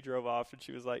 And she drove off and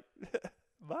she was like,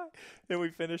 "Bye." And we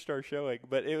finished our showing.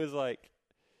 But it was, like,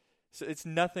 so it's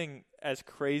nothing as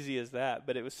crazy as that.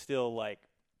 But it was still, like,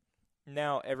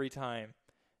 now every time.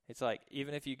 It's like,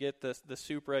 even if you get the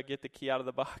Supra, get the key out of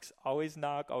the box, always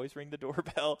knock, always ring the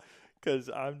doorbell, because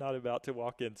I'm not about to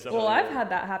walk in somewhere. Well, I've had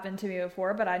that happen to me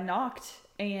before, but I knocked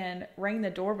and rang the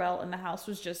doorbell, and the house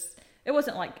was just, it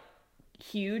wasn't like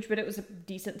huge, but it was a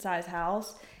decent sized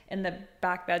house, and the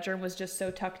back bedroom was just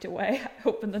so tucked away. I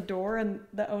opened the door, and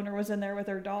the owner was in there with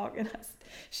her dog, and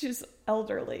she was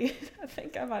elderly. I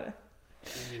think I might have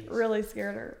really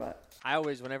scared her, but I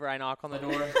always, whenever I knock on the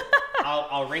door,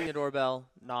 I'll ring the doorbell,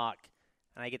 knock,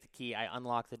 and I get the key. I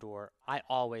unlock the door. I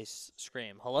always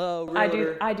scream, "Hello,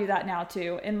 realtor." I do that now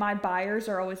too. And my buyers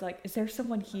are always like, "Is there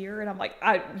someone here?" And I'm like,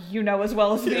 you know as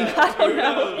well as me. I don't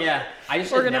know. Yeah, I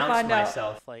just We're announce gonna find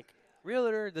myself like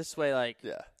realtor this way. Like,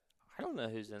 yeah, I don't know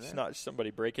who's in there. It's not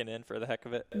somebody breaking in for the heck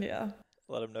of it. Yeah.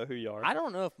 Let them know who you are. I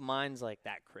don't know if mine's like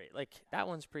that crazy. Like that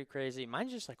one's pretty crazy.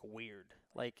 Mine's just like weird.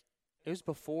 Like it was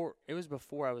before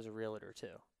I was a realtor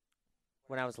too.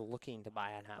 When I was looking to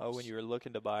buy a house. Oh, when you were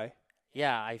looking to buy?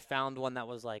 Yeah, I found one that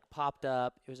was like popped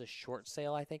up. It was a short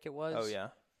sale, I think it was. Oh, yeah.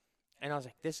 And I was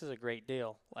like, this is a great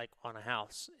deal, like on a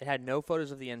house. It had no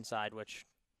photos of the inside, which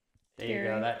there you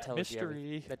go. That tells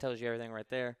you everything right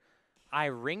there. We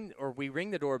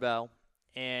ring the doorbell,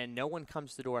 and no one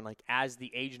comes to the door. And like as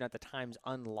the agent at the time's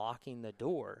unlocking the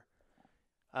door,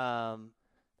 a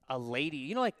lady,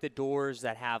 you know, like the doors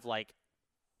that have like,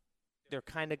 they're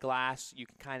kind of glass, you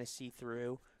can kind of see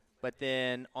through, but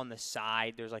then on the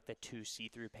side there's like the two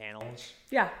see-through panels.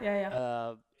 Yeah.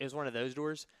 It was one of those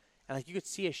doors, and like you could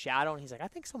see a shadow, and he's like, "I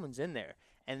think someone's in there."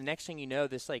 And the next thing you know,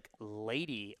 this like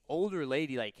older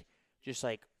lady, like just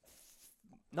like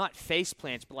not face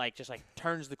plants, but like just like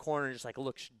turns the corner and just like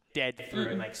looks dead through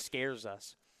and like scares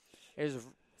us. It was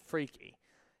freaky.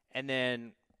 And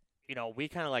then, you know, we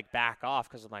kind of like back off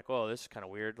because I'm like, "Oh, this is kind of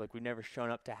weird." Like we've never shown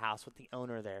up to a house with the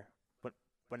owner there.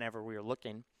 Whenever we were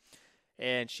looking,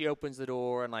 and she opens the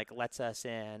door and like lets us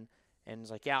in and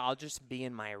is like, "Yeah, I'll just be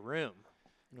in my room."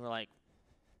 And we're like,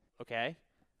 "Okay."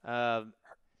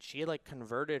 She had like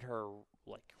converted her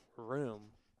like room.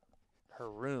 Her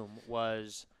room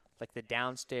was like the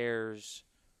downstairs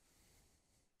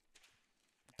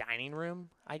dining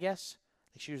room, I guess.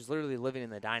 Like she was literally living in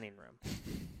the dining room.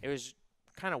 It was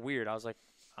kind of weird. I was like,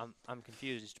 I'm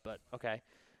confused, but okay.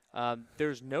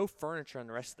 There's no furniture in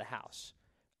the rest of the house.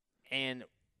 And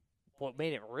what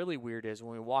made it really weird is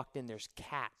when we walked in, there's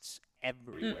cats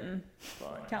everywhere.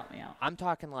 Count me out. I'm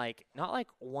talking like, not like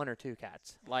one or two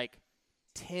cats, like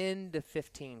 10 to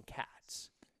 15 cats.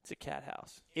 It's a cat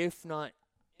house. If not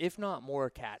more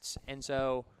cats. And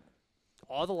so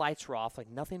all the lights were off, like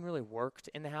nothing really worked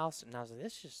in the house. And I was like,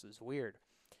 this just is weird.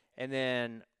 And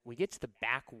then we get to the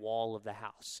back wall of the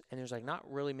house, and there's like not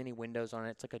really many windows on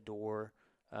it. It's like a door.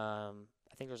 I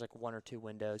think there's like one or two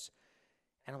windows.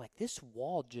 And I'm like, this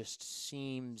wall just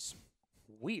seems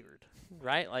weird,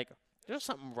 right? Like, there's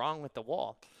something wrong with the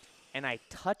wall. And I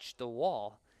touched the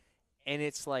wall, and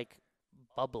it's, like,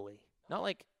 bubbly. Not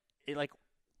like it, like,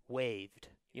 waved,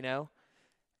 you know?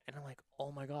 And I'm like,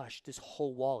 oh, my gosh, this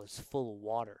whole wall is full of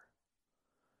water.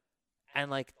 And,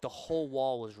 like, the whole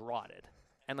wall was rotted.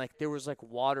 And, like, there was, like,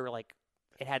 water, like,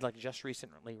 it had, like, just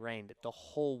recently rained. The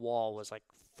whole wall was, like,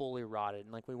 fully rotted.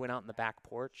 And, like, we went out in the back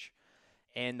porch.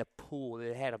 And the pool,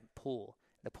 they had a pool.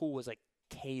 The pool was, like,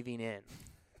 caving in.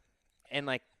 And,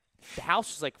 like, the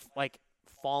house was, like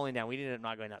falling down. We ended up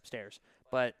not going upstairs.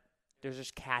 But there's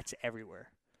just cats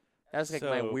everywhere. That's like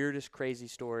my weirdest, crazy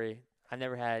story. I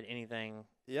never had anything.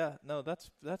 Yeah, no,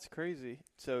 that's crazy.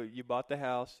 So you bought the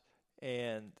house,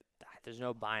 and there's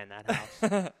no buying that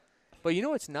house. But you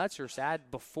know what's nuts or sad?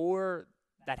 Before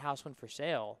that house went for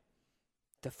sale,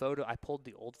 I pulled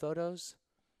the old photos.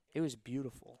 It was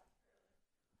beautiful.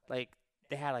 Like,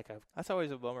 they had like a... That's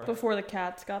always a bummer. Before the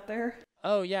cats got there.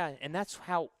 Oh, yeah, and that's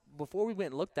how... Before we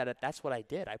went and looked at it, that's what I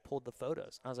did. I pulled the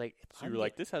photos. I was like... So you were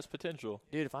like, this has potential.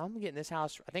 Dude, if I'm getting this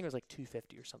house... I think it was like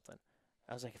 $250 or something.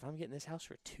 I was like, if I'm getting this house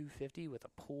for $250 with a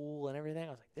pool and everything,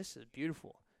 I was like, this is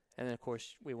beautiful. And then, of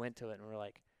course, we went to it, and we're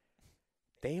like...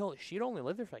 She'd only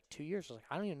lived there for like 2 years. I was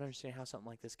like, I don't even understand how something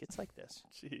like this gets like this.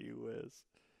 Gee whiz.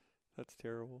 That's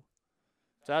terrible.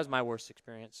 So that was my worst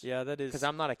experience. Yeah, that is. Because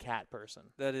I'm not a cat person.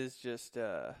 That is just,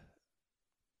 that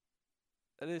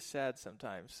is sad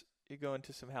sometimes. You go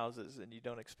into some houses and you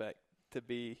don't expect to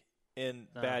be in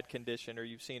bad condition, or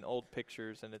you've seen old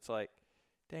pictures and it's like,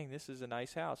 dang, this is a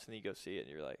nice house. And you go see it and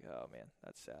you're like, oh, man,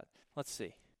 that's sad. Let's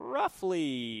see.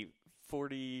 Roughly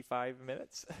 45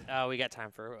 minutes. We got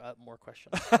time for more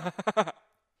questions.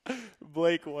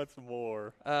 Blake wants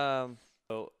more.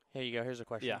 Here you go. Here's a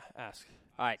question. Yeah, ask.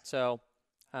 All right. So,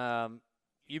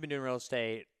 you've been doing real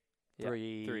estate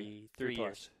three years.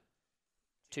 plus.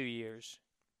 2 years.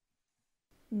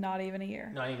 Not even a year.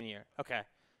 Not even a year. Okay.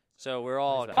 So we're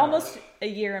all almost a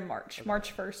year in March. Okay.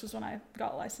 March 1st is when I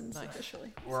got licensed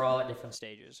officially. We're all at different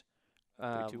stages.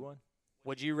 3, 2, 1.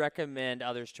 Would you recommend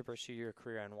others to pursue your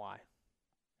career, and why?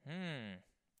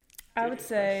 I would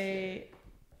say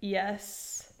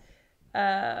yes.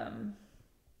 Yes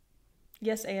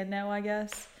and no, I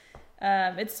guess.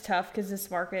 It's tough because this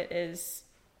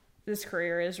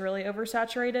career is really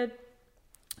oversaturated.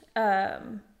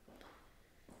 And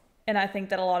I think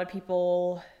that a lot of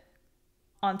people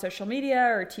on social media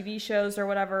or TV shows or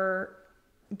whatever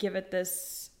give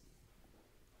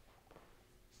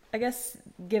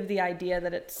the idea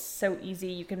that it's so easy.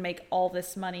 You can make all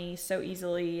this money so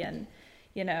easily and,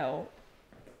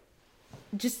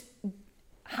 just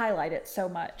highlight it so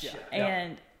much. Yeah.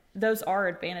 And those are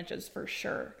advantages for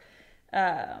sure.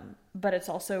 But it's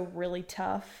also really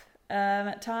tough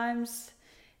at times.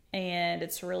 And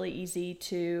it's really easy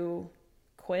to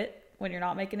quit when you're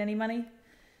not making any money.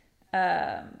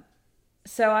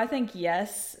 So I think,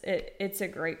 yes, it's a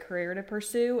great career to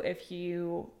pursue if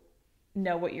you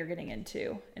know what you're getting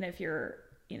into and if you're,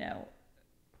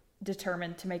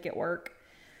 determined to make it work.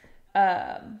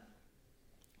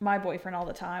 My boyfriend all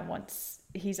the time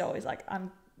he's always like,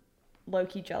 I'm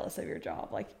low-key jealous of your job.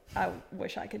 Like, I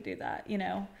wish I could do that,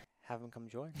 Have him come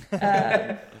join.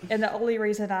 And the only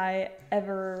reason I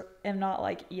ever am not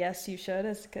like, yes, you should,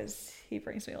 is because he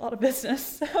brings me a lot of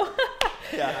business. So.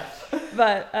 Yeah.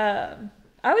 But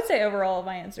I would say overall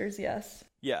my answer is yes.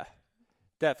 Yeah,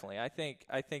 definitely. I think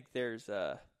there's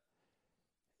I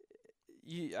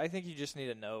think you just need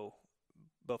to know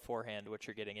beforehand what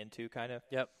you're getting into, kind of.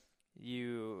 Yep.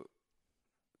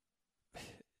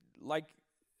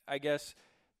 I guess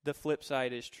the flip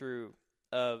side is true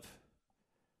of,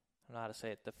 I don't know how to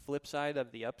say it, the flip side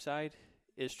of the upside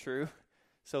is true.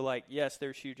 So, yes,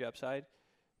 there's huge upside,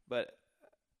 but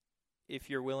if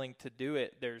you're willing to do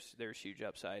it, there's huge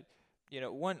upside.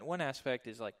 One aspect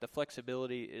is, the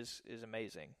flexibility is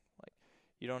amazing.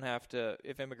 You don't have to,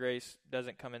 if Emma Grace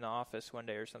doesn't come in the office one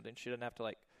day or something, she doesn't have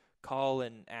to, call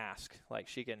and ask.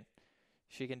 She can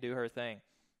do her thing.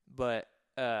 But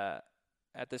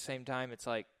at the same time, it's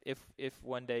if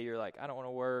one day you're like, I don't want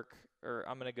to work, or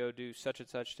I'm going to go do such and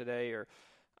such today, or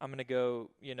I'm going to go,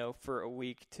 for a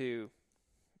week to,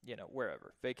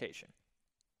 wherever, vacation.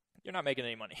 You're not making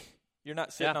any money. You're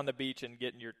not sitting on the beach and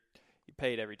getting you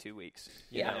paid every 2 weeks.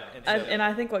 You know? And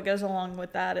I think what goes along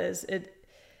with that is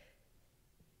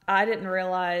I didn't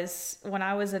realize when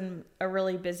I was in a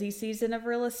really busy season of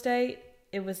real estate,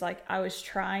 it was like I was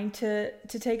trying to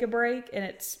take a break, and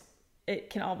it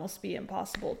can almost be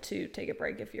impossible to take a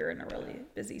break if you're in a really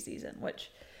busy season,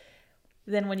 which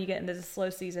then when you get into the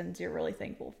slow seasons, you're really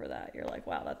thankful for that. You're like,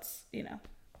 wow, that's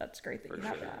great that you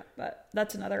have that. But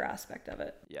that's another aspect of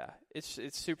it. Yeah. It's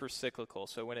super cyclical.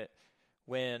 So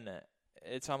when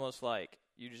it's almost like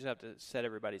you just have to set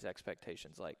everybody's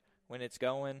expectations. When it's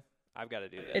going, I've got to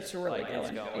do this. It's really going.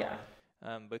 It's going. Yeah.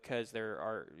 Because there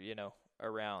are,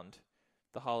 around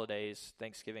the holidays,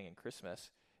 Thanksgiving and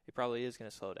Christmas, it probably is going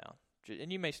to slow down.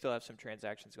 And you may still have some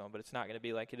transactions going, but it's not going to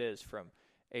be like it is from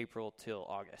April till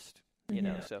August,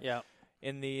 know. So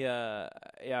in the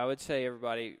I would say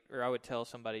everybody, or I would tell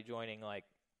somebody joining,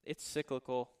 it's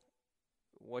cyclical.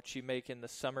 What you make in the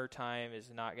summertime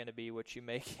is not going to be what you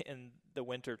make in the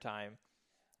wintertime.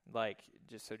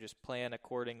 Just plan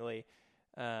accordingly.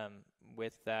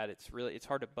 with that. It's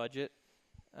hard to budget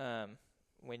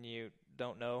when you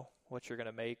don't know what you're going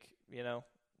to make,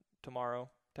 tomorrow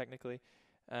technically.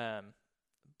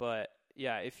 But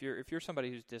yeah, if you're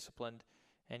somebody who's disciplined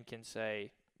and can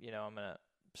say, I'm going to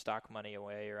stock money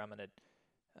away, or I'm going to,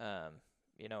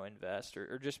 invest,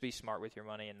 or just be smart with your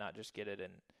money and not just get it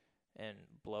and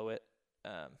blow it,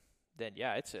 then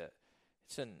yeah, it's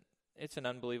an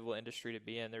unbelievable industry to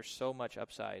be in. There's so much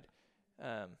upside.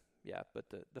 Yeah, but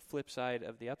the flip side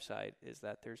of the upside is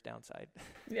that there's downside.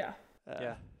 Yeah.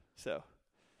 Yeah. So,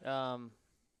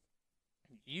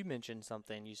 you mentioned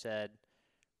something. You said,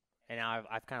 and now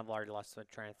I've kind of already lost my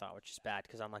train of thought, which is bad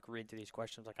because I'm like reading through these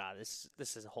questions like,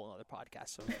 this is a whole other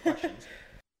podcast of questions.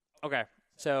 Okay,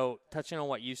 so touching on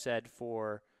what you said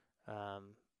for,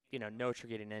 know what you're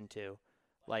getting into,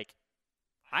 like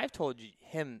I've told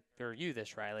him or you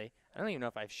this, Riley. I don't even know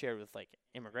if I've shared with like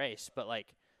Emma Grace, but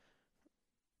like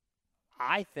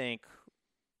I think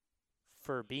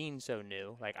for being so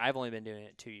new, like I've only been doing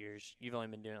it 2 years. You've only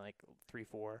been doing it like 3,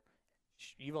 4.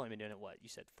 You've only been doing it, what, you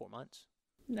said 4 months?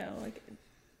 No, like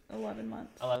 11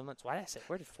 months. 11 months? Why did I say,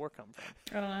 where did 4 come from?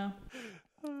 I don't know.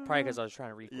 Probably because I was trying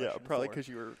to read yeah, question probably 4. because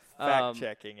you were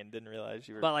fact-checking and didn't realize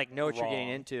you were But like know what wrong. you're getting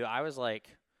into. I was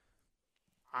like,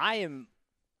 I'm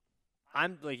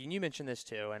like, and you mentioned this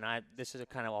too, and this is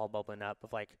kind of all bubbling up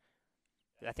of like,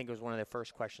 I think it was one of the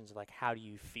first questions of like, how do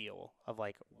you feel of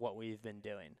like what we've been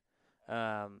doing?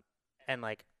 And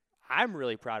like, I'm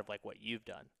really proud of like what you've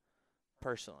done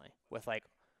personally with like,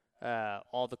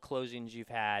 all the closings you've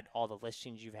had, all the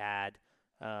listings you've had,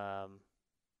 helping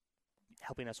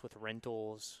us with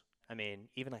rentals. I mean,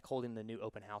 even like holding the new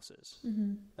open houses.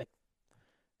 Mm-hmm. Like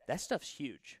that stuff's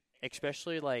huge,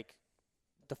 especially like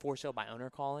the for sale by owner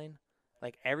calling.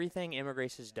 Like everything Emma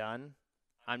Grace has done,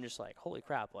 I'm just like, holy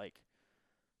crap, like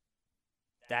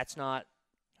that's not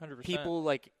 100%. people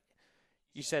like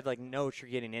you said, like know what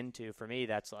you're getting into. For me,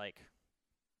 that's like,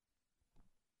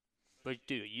 but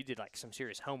dude, you did like some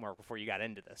serious homework before you got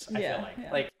into this. I feel like,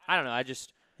 Yeah. like I don't know, I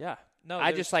just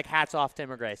like hats off to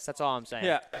Emma Grace. That's all I'm saying.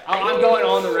 Yeah. I'm going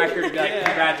on the record to be like,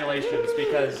 congratulations,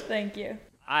 because Thank you.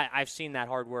 I've seen that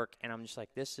hard work, and I'm just like,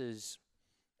 that's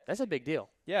a big deal.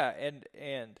 Yeah,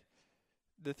 and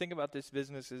the thing about this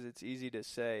business is it's easy to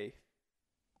say,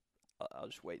 I'll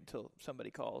just wait until somebody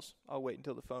calls. I'll wait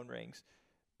until the phone rings.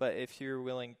 But if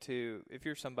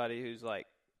you're somebody who's like,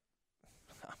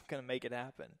 I'm going to make it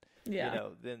happen,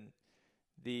 then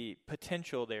the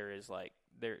potential there is like,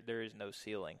 there is no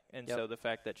ceiling. And so the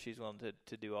fact that she's willing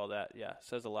to do all that,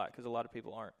 says a lot, because a lot of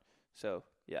people aren't. So,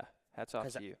 yeah, hats off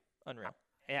to you. Unreal.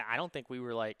 Yeah, I don't think we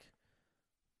were like,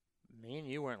 me and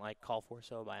you weren't like call for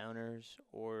sale by owners,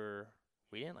 or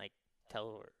we didn't like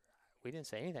we didn't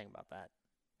say anything about that.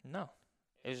 No.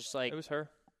 It was just like, It was her.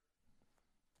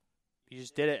 you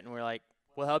just did it, and we're like,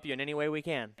 we'll help you in any way we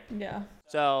can. Yeah.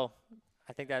 So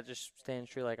I think that just stands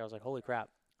true. Like I was like, holy crap.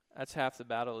 That's half the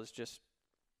battle, is just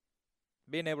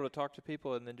being able to talk to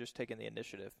people and then just taking the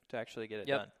initiative to actually get it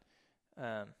done.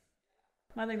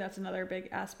 I think that's another big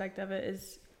aspect of it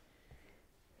is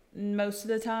most of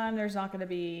the time there's not going to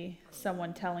be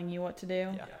someone telling you what to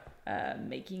do,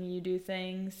 making you do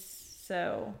things.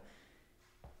 So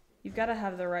you've got to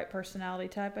have the right personality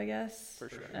type, I guess. For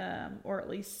sure. Or at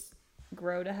least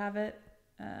grow to have it,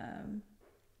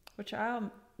 which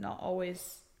I'm not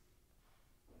always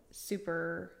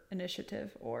super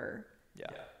initiative or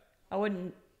I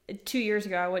wouldn't 2 years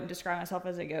ago I wouldn't describe myself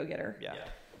as a go-getter.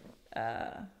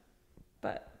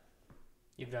 But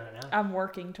You've done it now. I'm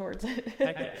working towards it.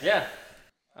 Yeah.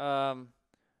 All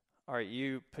right,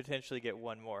 you potentially get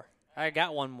one more. I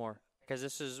got one more, because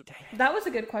this is That was a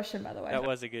good question, by the way. That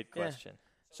was a good question.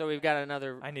 so we've got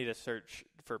another. I need to search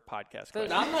for podcast Dude,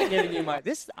 questions. I'm not giving you my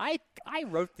this. I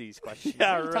wrote these questions.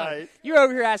 Yeah, What are you talking- right. You're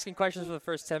over here asking questions for the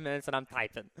first 10 minutes, and I'm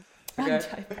typing. I'm Okay.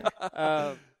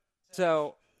 typing.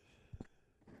 So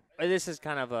this is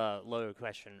kind of a loaded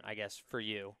question, I guess, for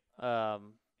you,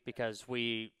 because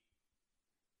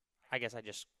I guess I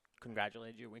just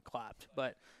congratulated you. We clapped,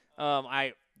 but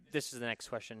this is the next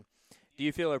question. Do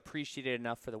you feel appreciated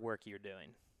enough for the work you're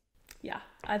doing? Yeah,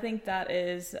 I think that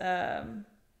is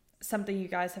something you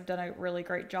guys have done a really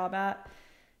great job at.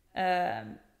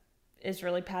 Is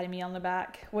really patting me on the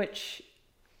back, which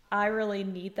I really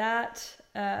need that,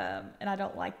 and I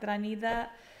don't like that I need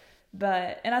that.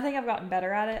 And I think I've gotten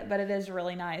better at it, but it is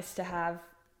really nice to have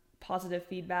positive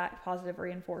feedback, positive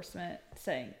reinforcement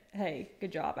saying, hey,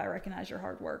 good job, I recognize your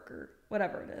hard work, or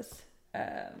whatever it is.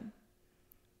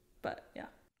 But yeah.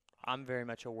 I'm very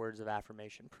much a words of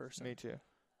affirmation person. Me too.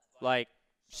 Like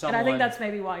And I think that's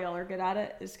maybe why y'all are good at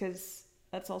it, is because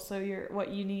that's also what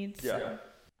you need. Yeah. So.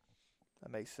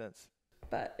 That makes sense.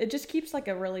 But it just keeps like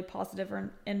a really positive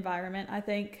environment. I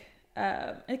think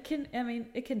it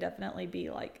can definitely be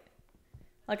like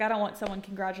I don't want someone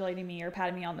congratulating me or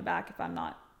patting me on the back if I'm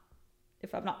not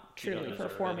truly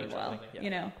performing well.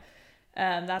 Yeah.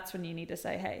 That's when you need to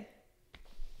say, hey,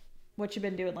 what you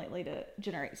been doing lately to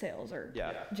generate sales or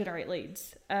generate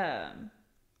leads.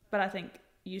 But I think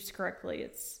used correctly,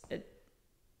 it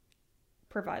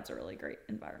provides a really great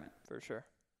environment. For sure.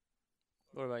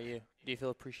 What about you? Do you feel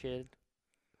appreciated?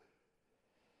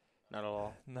 Not at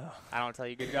all. No. I don't tell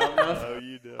you good job enough. No,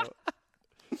 you don't.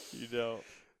 You don't.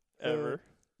 Ever.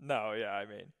 No, yeah, I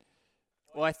mean.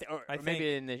 Well, I think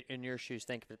maybe in your shoes,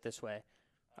 think of it this way.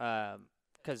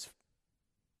 Because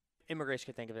immigrants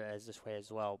could think of it as this way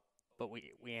as well. But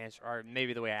we answer, or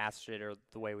maybe the way I answered it or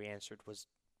the way we answered was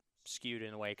skewed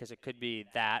in a way. Because it could be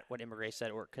that, what immigrants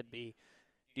said, or it could be,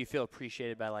 do you feel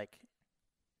appreciated by, like,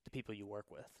 the people you work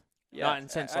with? Yeah, not in the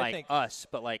sense like us,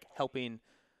 but like helping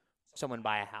someone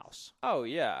buy a house. Oh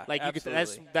yeah, like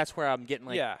that's where I'm getting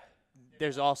like. Yeah,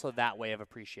 there's also that way of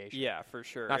appreciation. Yeah, for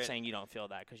sure. Not saying you don't feel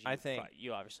that because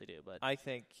you obviously do, but I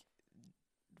think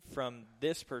from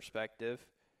this perspective,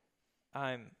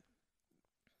 I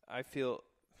feel,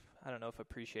 I don't know if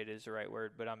appreciated is the right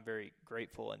word, but I'm very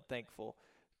grateful and thankful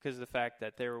because the fact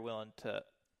that they were willing to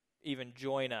even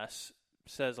join us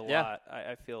says a lot.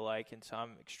 I feel like, and so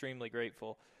I'm extremely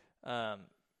grateful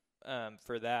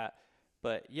for that.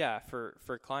 But yeah,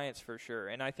 for clients for sure,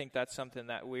 and I think that's something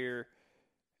that we're,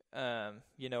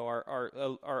 our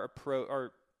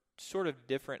sort of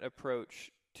different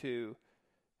approach to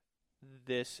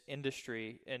this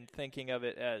industry and thinking of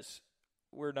it as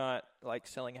we're not like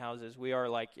selling houses, we are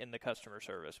like in the customer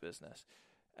service business,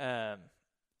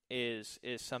 is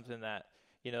something that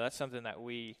that's something that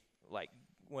we like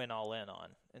went all in on,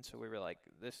 and so we were like,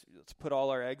 let's put all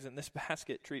our eggs in this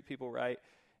basket, treat people right.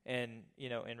 And,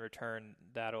 in return,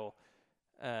 that'll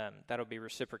be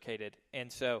reciprocated.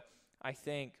 And so I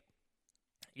think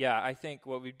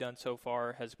what we've done so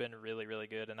far has been really, really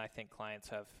good. And I think clients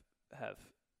have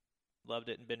loved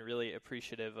it and been really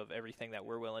appreciative of everything that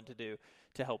we're willing to do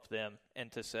to help them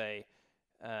and to say,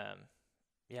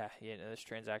 this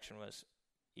transaction was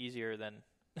easier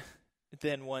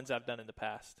than ones I've done in the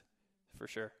past, for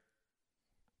sure.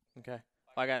 Okay.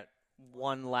 I got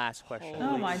one last question.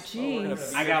 Oh my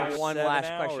jeez! I got one last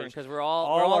question because we're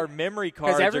all our memory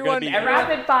cards are going to be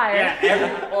rapid fire.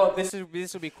 Yeah.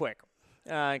 This will be quick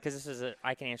because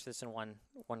I can answer this in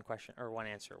one question or one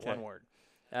answer, okay. One word.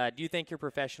 Do you think your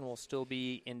profession will still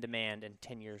be in demand in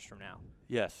 10 years from now?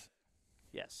 Yes.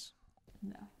 Yes.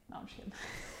 No, I'm just kidding.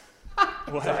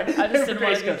 I just didn't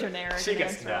want to be generic. She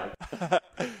gets no.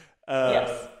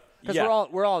 Yes. Because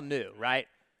we're all new, right?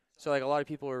 So like a lot of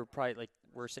people are probably like.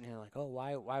 We're sitting here like, oh,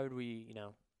 why would we,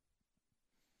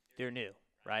 they're new,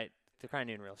 right? They're kind of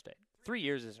new in real estate. 3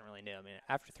 years isn't really new. I mean,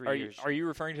 after 3 years. Are you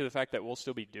referring to the fact that we'll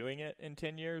still be doing it in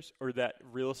 10 years or that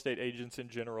real estate agents in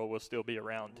general will still be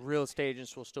around? Real estate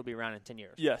agents will still be around in 10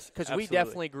 years. Yes, because we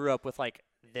definitely grew up with, like,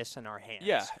 this in our hands.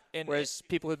 Yeah. Whereas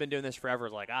people who've been doing this forever are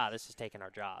like, this is taking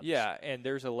our jobs. Yeah, and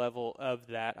there's a level of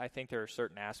that. I think there are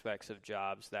certain aspects of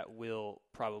jobs that will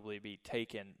probably be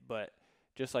taken, but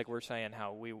just like we're saying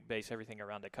how we base everything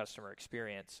around the customer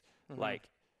experience, like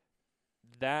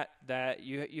that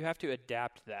you have to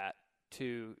adapt that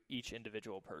to each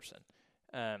individual person.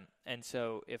 And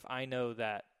so if I know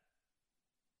that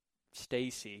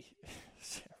Stacy,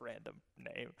 random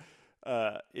name,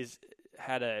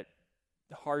 had a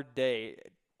hard day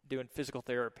doing physical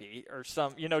therapy or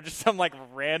just some like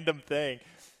random thing,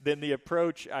 then the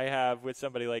approach I have with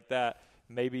somebody like that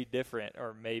may be different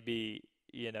or maybe,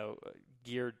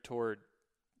 geared toward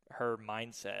her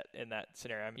mindset in that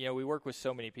scenario. I mean, we work with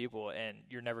so many people, and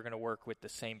you're never going to work with the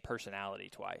same personality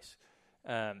twice.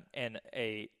 And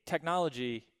a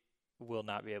technology will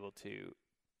not be able to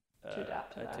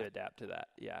adapt to that.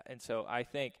 Yeah, and so I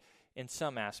think in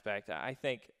some aspect, I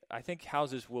think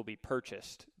houses will be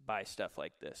purchased by stuff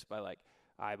like this, by like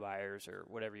iBuyers or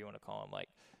whatever you want to call them, like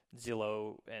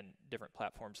Zillow and different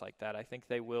platforms like that. I think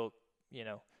they will,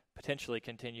 potentially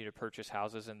continue to purchase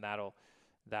houses, and that'll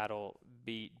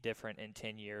be different in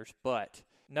 10 years. But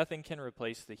nothing can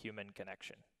replace the human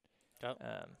connection.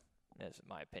 Is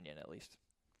my opinion, at least.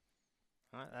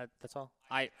 All right, that's all.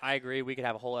 I agree. We could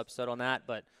have a whole episode on that,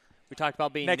 but we talked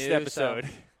about being next new, episode.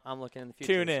 So I'm looking in the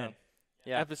future. Tune in. So,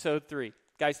 yeah. Episode 3.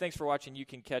 Guys, thanks for watching. You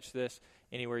can catch this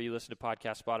anywhere you listen to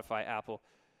podcasts, Spotify, Apple.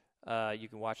 You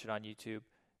can watch it on YouTube.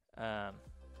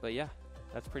 But yeah,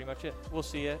 that's pretty much it. We'll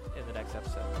see you in the next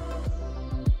episode.